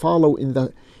going to follow in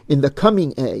the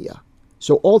coming ayah.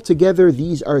 So altogether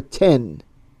these are 10.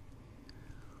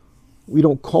 We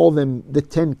don't call them the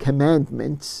 10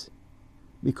 commandments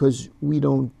because we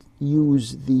don't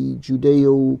use the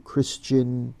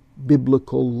Judeo-Christian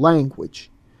biblical language.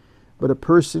 But a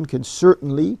person can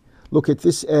certainly look at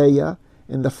this ayah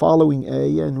and the following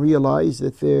ayah and realize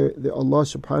that Allah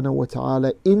subhanahu wa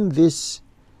ta'ala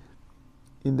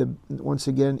once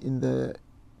again in the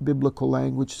biblical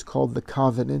language is called the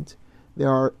covenant. There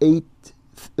are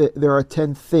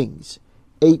 10 things.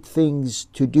 8 things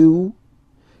to do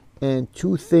and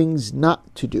 2 things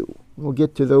not to do. We'll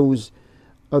get to those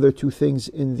other 2 things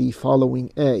in the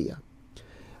following ayah.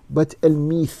 But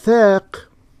al-mithaq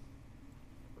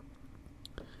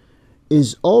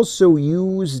is also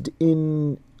used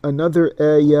in another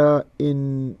ayah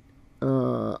in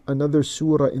another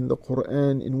surah in the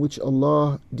Quran, in which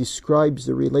Allah describes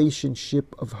the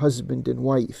relationship of husband and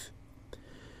wife.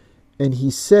 And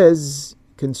He says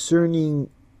concerning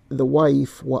the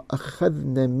wife,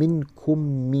 وَأَخَذْنَ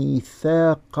مِنْكُمْ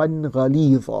مِيثَاقًا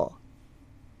غَلِيظًا.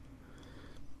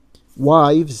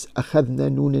 Wives, أخذنا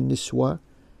نون النسوة,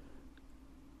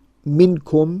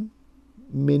 منكم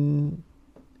من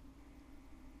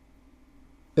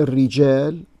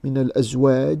الرجال, من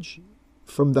الأزواج,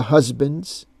 from the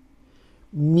husbands,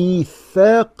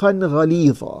 ميثاقا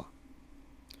غليظا.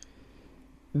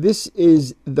 This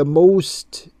is the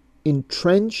most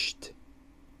entrenched,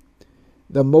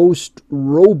 the most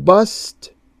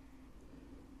robust,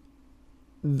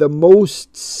 the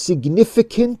most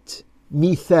significant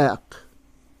mithaq.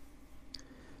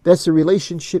 That's a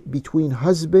relationship between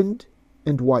husband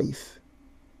and wife.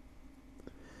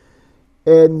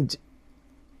 And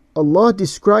Allah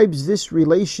describes this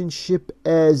relationship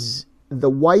as the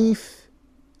wife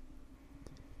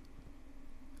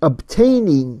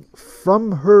obtaining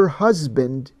from her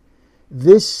husband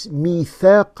this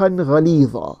mithaqan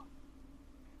ghalidha.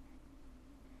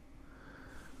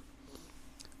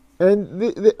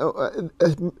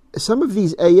 And some of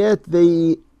these ayat,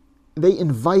 they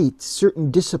invite certain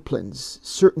disciplines,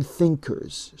 certain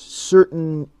thinkers,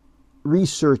 certain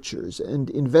researchers and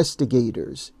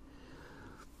investigators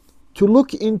to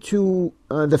look into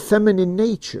the feminine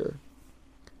nature.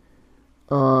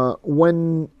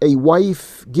 When a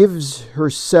wife gives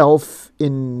herself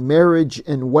in marriage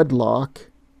and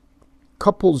wedlock,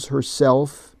 couples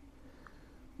herself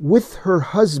with her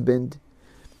husband,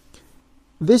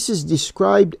 this is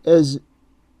described as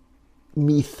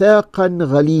ميثاقا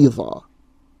غليظا.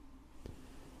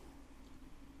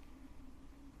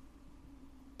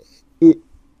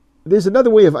 There's another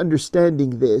way of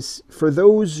understanding this for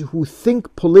those who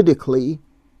think politically,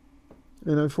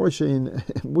 and unfortunately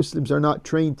Muslims are not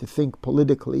trained to think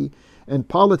politically, and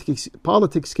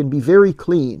politics can be very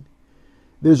clean.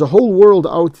 There's a whole world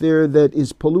out there that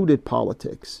is polluted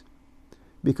politics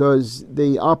because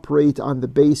they operate on the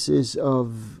basis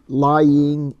of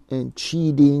lying and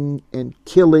cheating and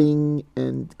killing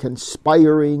and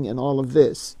conspiring and all of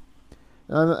this.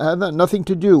 It has nothing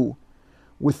to do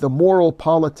with the moral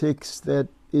politics that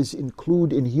is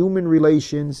included in human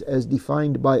relations as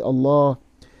defined by Allah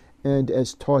and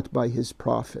as taught by His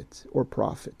prophet or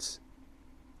prophets.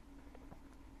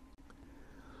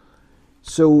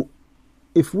 So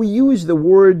if we use the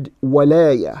word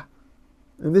walaya,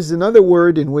 and this is another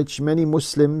word in which many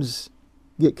Muslims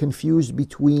get confused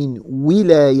between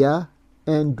wilaya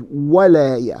and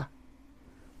walaya.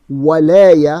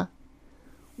 Walaya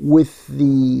with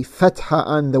the fatha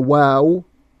on the waw,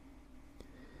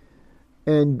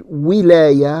 and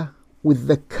wilaya with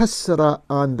the kasra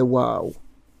on the waw.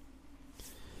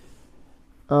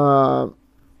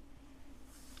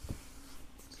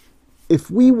 If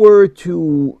we were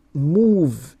to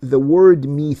move the word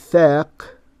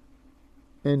mithaq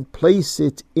and place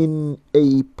it in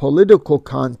a political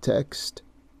context,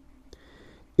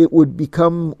 it would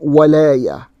become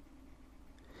walaya.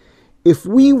 If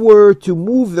we were to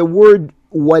move the word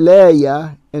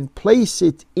walaya and place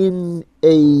it in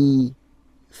a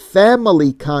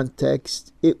family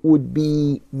context, it would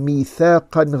be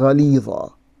mithaqan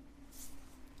ghalidha.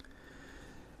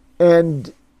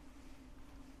 And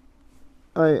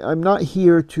I'm not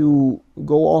here to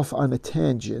go off on a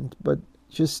tangent, but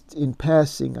just in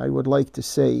passing, I would like to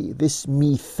say this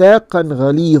mithaqan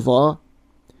ghalidha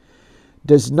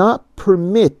does not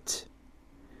permit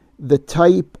the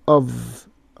type of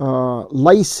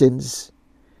license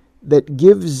that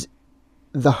gives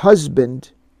the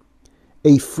husband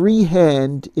a free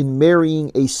hand in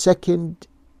marrying a second,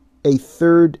 a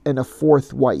third, and a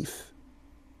fourth wife.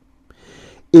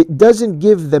 It doesn't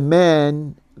give the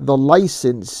man the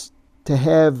license to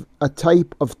have a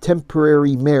type of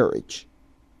temporary marriage.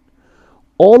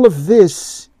 All of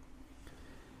this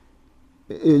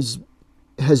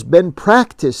has been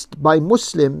practiced by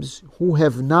Muslims who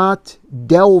have not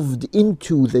delved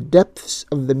into the depths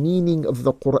of the meaning of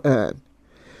the Quran.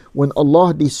 When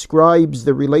Allah describes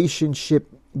the relationship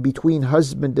between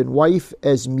husband and wife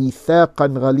as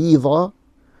mithaqan ghalidha,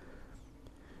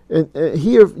 and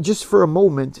here, just for a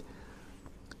moment,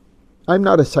 I'm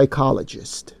not a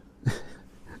psychologist.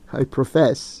 I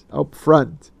profess up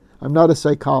front, I'm not a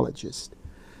psychologist.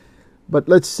 But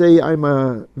let's say I'm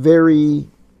a very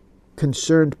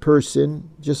concerned person,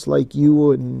 just like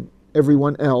you and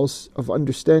everyone else, of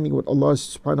understanding what Allah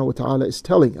subhanahu wa ta'ala is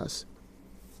telling us.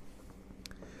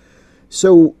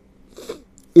 So,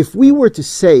 if we were to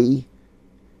say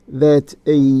that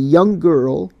a young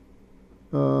girl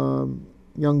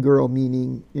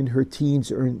meaning in her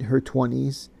teens or in her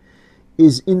 20s,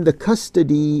 is in the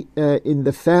custody, in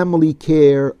the family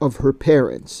care of her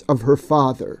parents, of her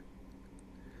father,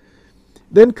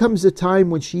 then comes a time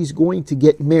when she's going to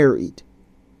get married.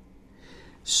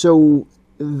 So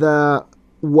the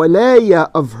walaya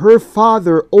of her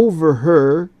father over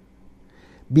her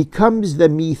becomes the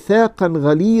mithaqan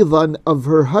ghalidhan of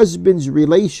her husband's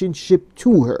relationship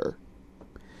to her.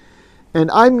 And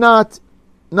not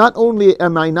only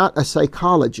am I not a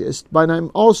psychologist, but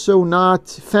I'm also not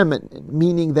feminine,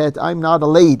 meaning that I'm not a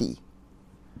lady.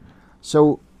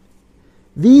 So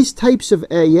these types of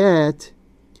ayat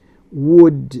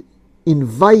would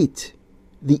invite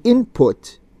the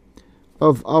input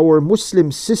of our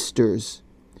Muslim sisters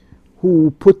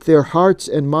who put their hearts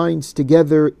and minds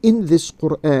together in this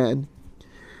Quran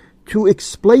to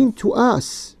explain to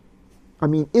us, I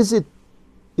mean, is it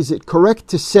correct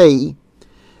to say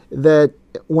that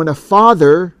when a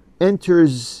father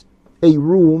enters a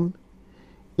room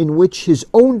in which his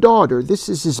own daughter, this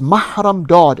is his mahram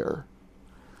daughter,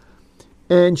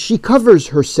 and she covers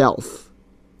herself,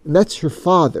 and that's her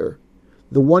father,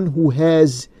 the one who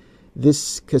has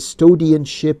this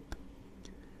custodianship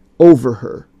over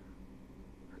her,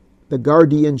 the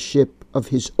guardianship of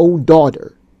his own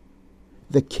daughter,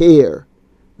 the care,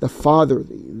 the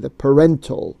fatherly, the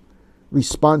parental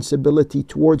responsibility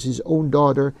towards his own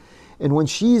daughter. And when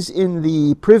she's in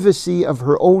the privacy of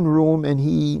her own room and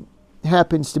he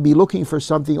happens to be looking for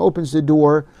something, opens the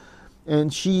door,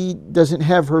 and she doesn't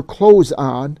have her clothes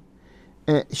on,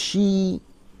 she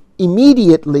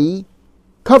immediately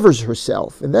covers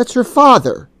herself, and that's her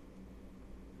father.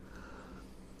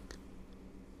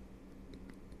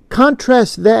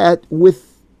 Contrast that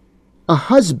with a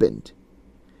husband.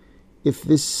 If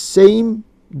this same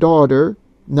daughter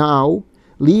now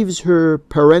leaves her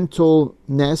parental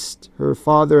nest, her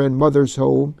father and mother's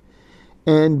home,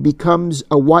 and becomes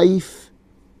a wife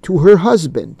to her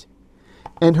husband,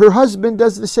 and her husband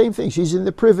does the same thing. She's in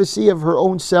the privacy of her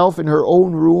own self, in her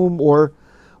own room or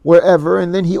wherever,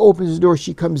 and then he opens the door,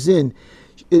 she comes in.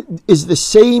 It is the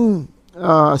same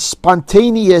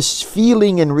spontaneous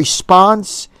feeling and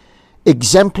response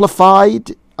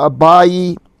exemplified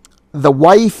by the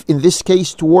wife, in this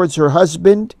case towards her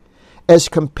husband, as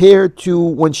compared to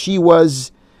when she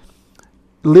was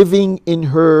living in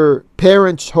her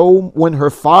parents' home, when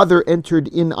her father entered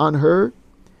in on her?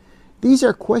 These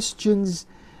are questions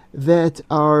that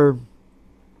are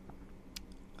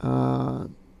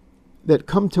that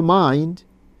come to mind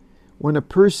when a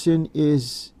person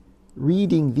is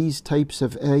reading these types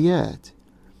of ayat.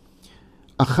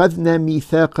 أخذنا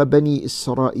ميثاق بني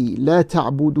إسرائيل لا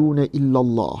تعبدون إلا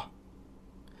الله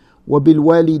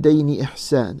وبالوالدين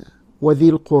إحسانا وذي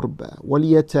القربى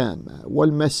واليتامى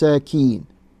والمساكين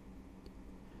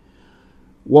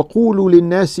وقولوا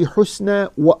للناس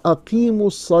حسنا وأقيموا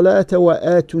الصلاة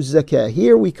وآتوا الزكاة.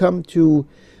 Here we come to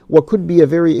what could be a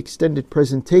very extended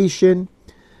presentation,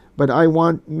 but I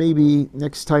want maybe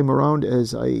next time around,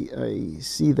 as I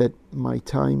see that my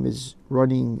time is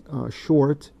running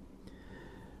short.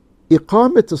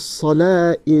 إقامة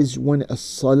الصلاة is when a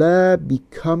salah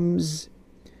becomes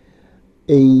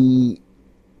a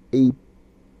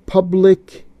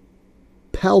public,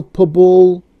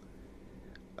 palpable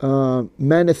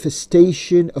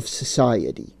manifestation of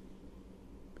society.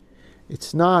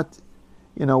 It's not,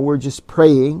 we're just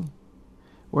praying.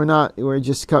 We're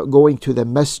just going to the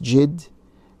masjid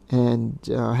and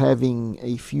having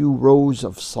a few rows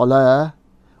of salah,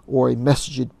 or a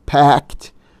masjid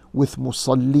packed with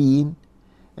musallin,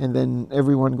 and then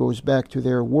everyone goes back to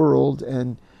their world,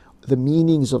 and the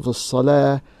meanings of the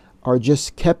salah are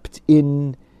just kept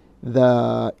in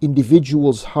the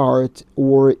individual's heart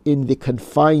or in the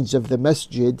confines of the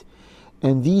masjid,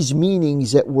 and these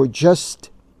meanings that were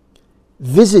just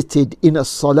visited in a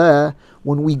salah,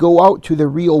 when we go out to the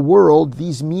real world,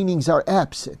 these meanings are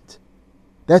absent.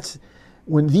 That's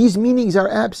when these meanings are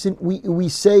absent, we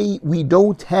say we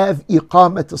don't have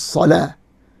iqamat as-salah.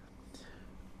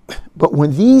 But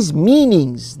when these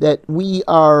meanings that we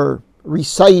are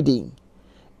reciting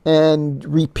and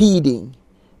repeating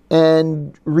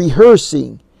and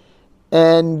rehearsing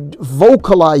and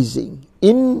vocalizing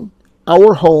in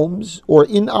our homes or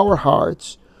in our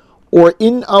hearts or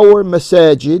in our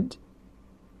masajid,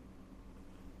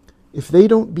 if they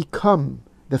don't become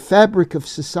the fabric of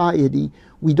society,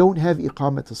 we don't have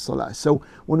iqamat as-salah. So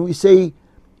when we say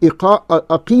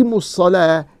aqimu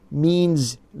as-salah,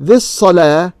 means this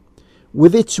salah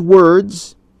with its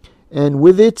words and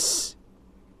with its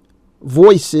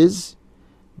voices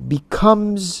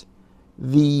becomes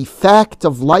the fact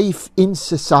of life in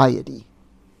society.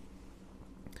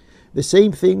 The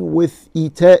same thing with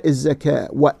ita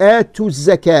az-zakah, wa atu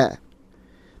zakah.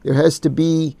 There has to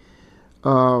be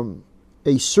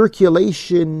a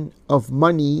circulation of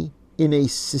money in a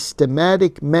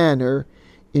systematic manner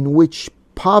in which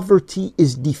poverty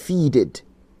is defeated.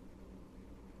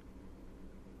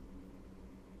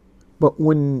 But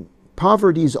when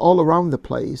poverty is all around the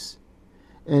place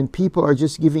and people are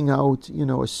just giving out,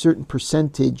 a certain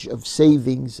percentage of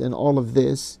savings and all of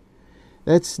this,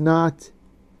 that's not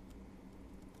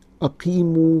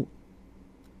aqimu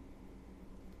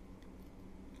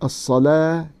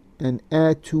as-salah and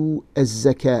atu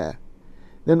az-zakah.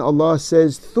 Then Allah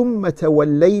says, ثُمَّ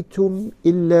تَوَلَّيْتُمْ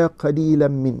إِلَّا قَلِيلًا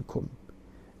مِّنْكُمْ.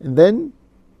 And then,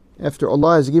 after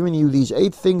Allah has given you these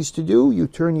 8 things to do, you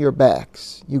turn your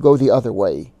backs. You go the other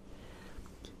way.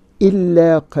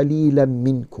 إِلَّا قَلِيلًا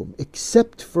مِّنْكُمْ.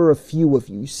 Except for a few of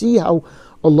you. See how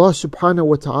Allah subhanahu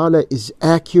wa ta'ala is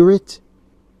accurate?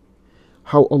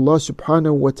 How Allah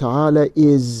subhanahu wa ta'ala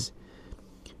is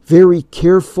very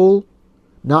careful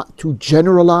not to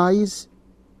generalize.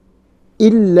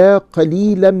 إِلَّا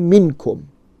قَلِيلًا مِّنْكُمْ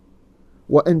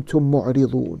وَأَنْتُمْ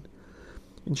مُعْرِضُونَ.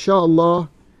 Inshallah,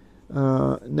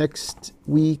 next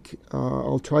week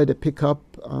I'll try to pick up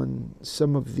on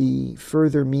some of the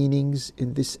further meanings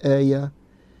in this ayah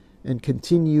and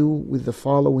continue with the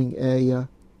following ayah,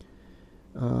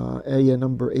 ayah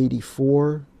number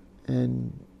 84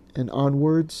 and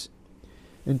onwards.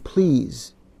 And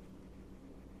please,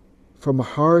 from a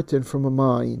heart and from a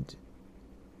mind,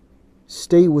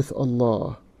 stay with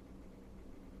Allah.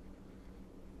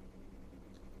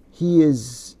 He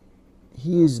is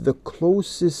He is the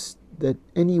closest that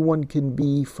anyone can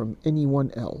be from anyone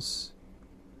else.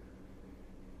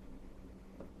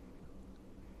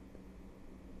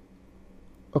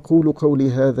 أقول قولي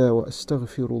هذا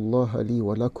وأستغفر الله لي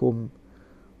ولكم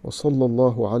وصلى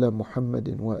الله على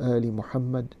محمد وآل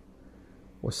محمد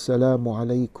والسلام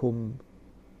عليكم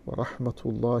ورحمة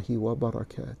الله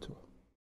وبركاته.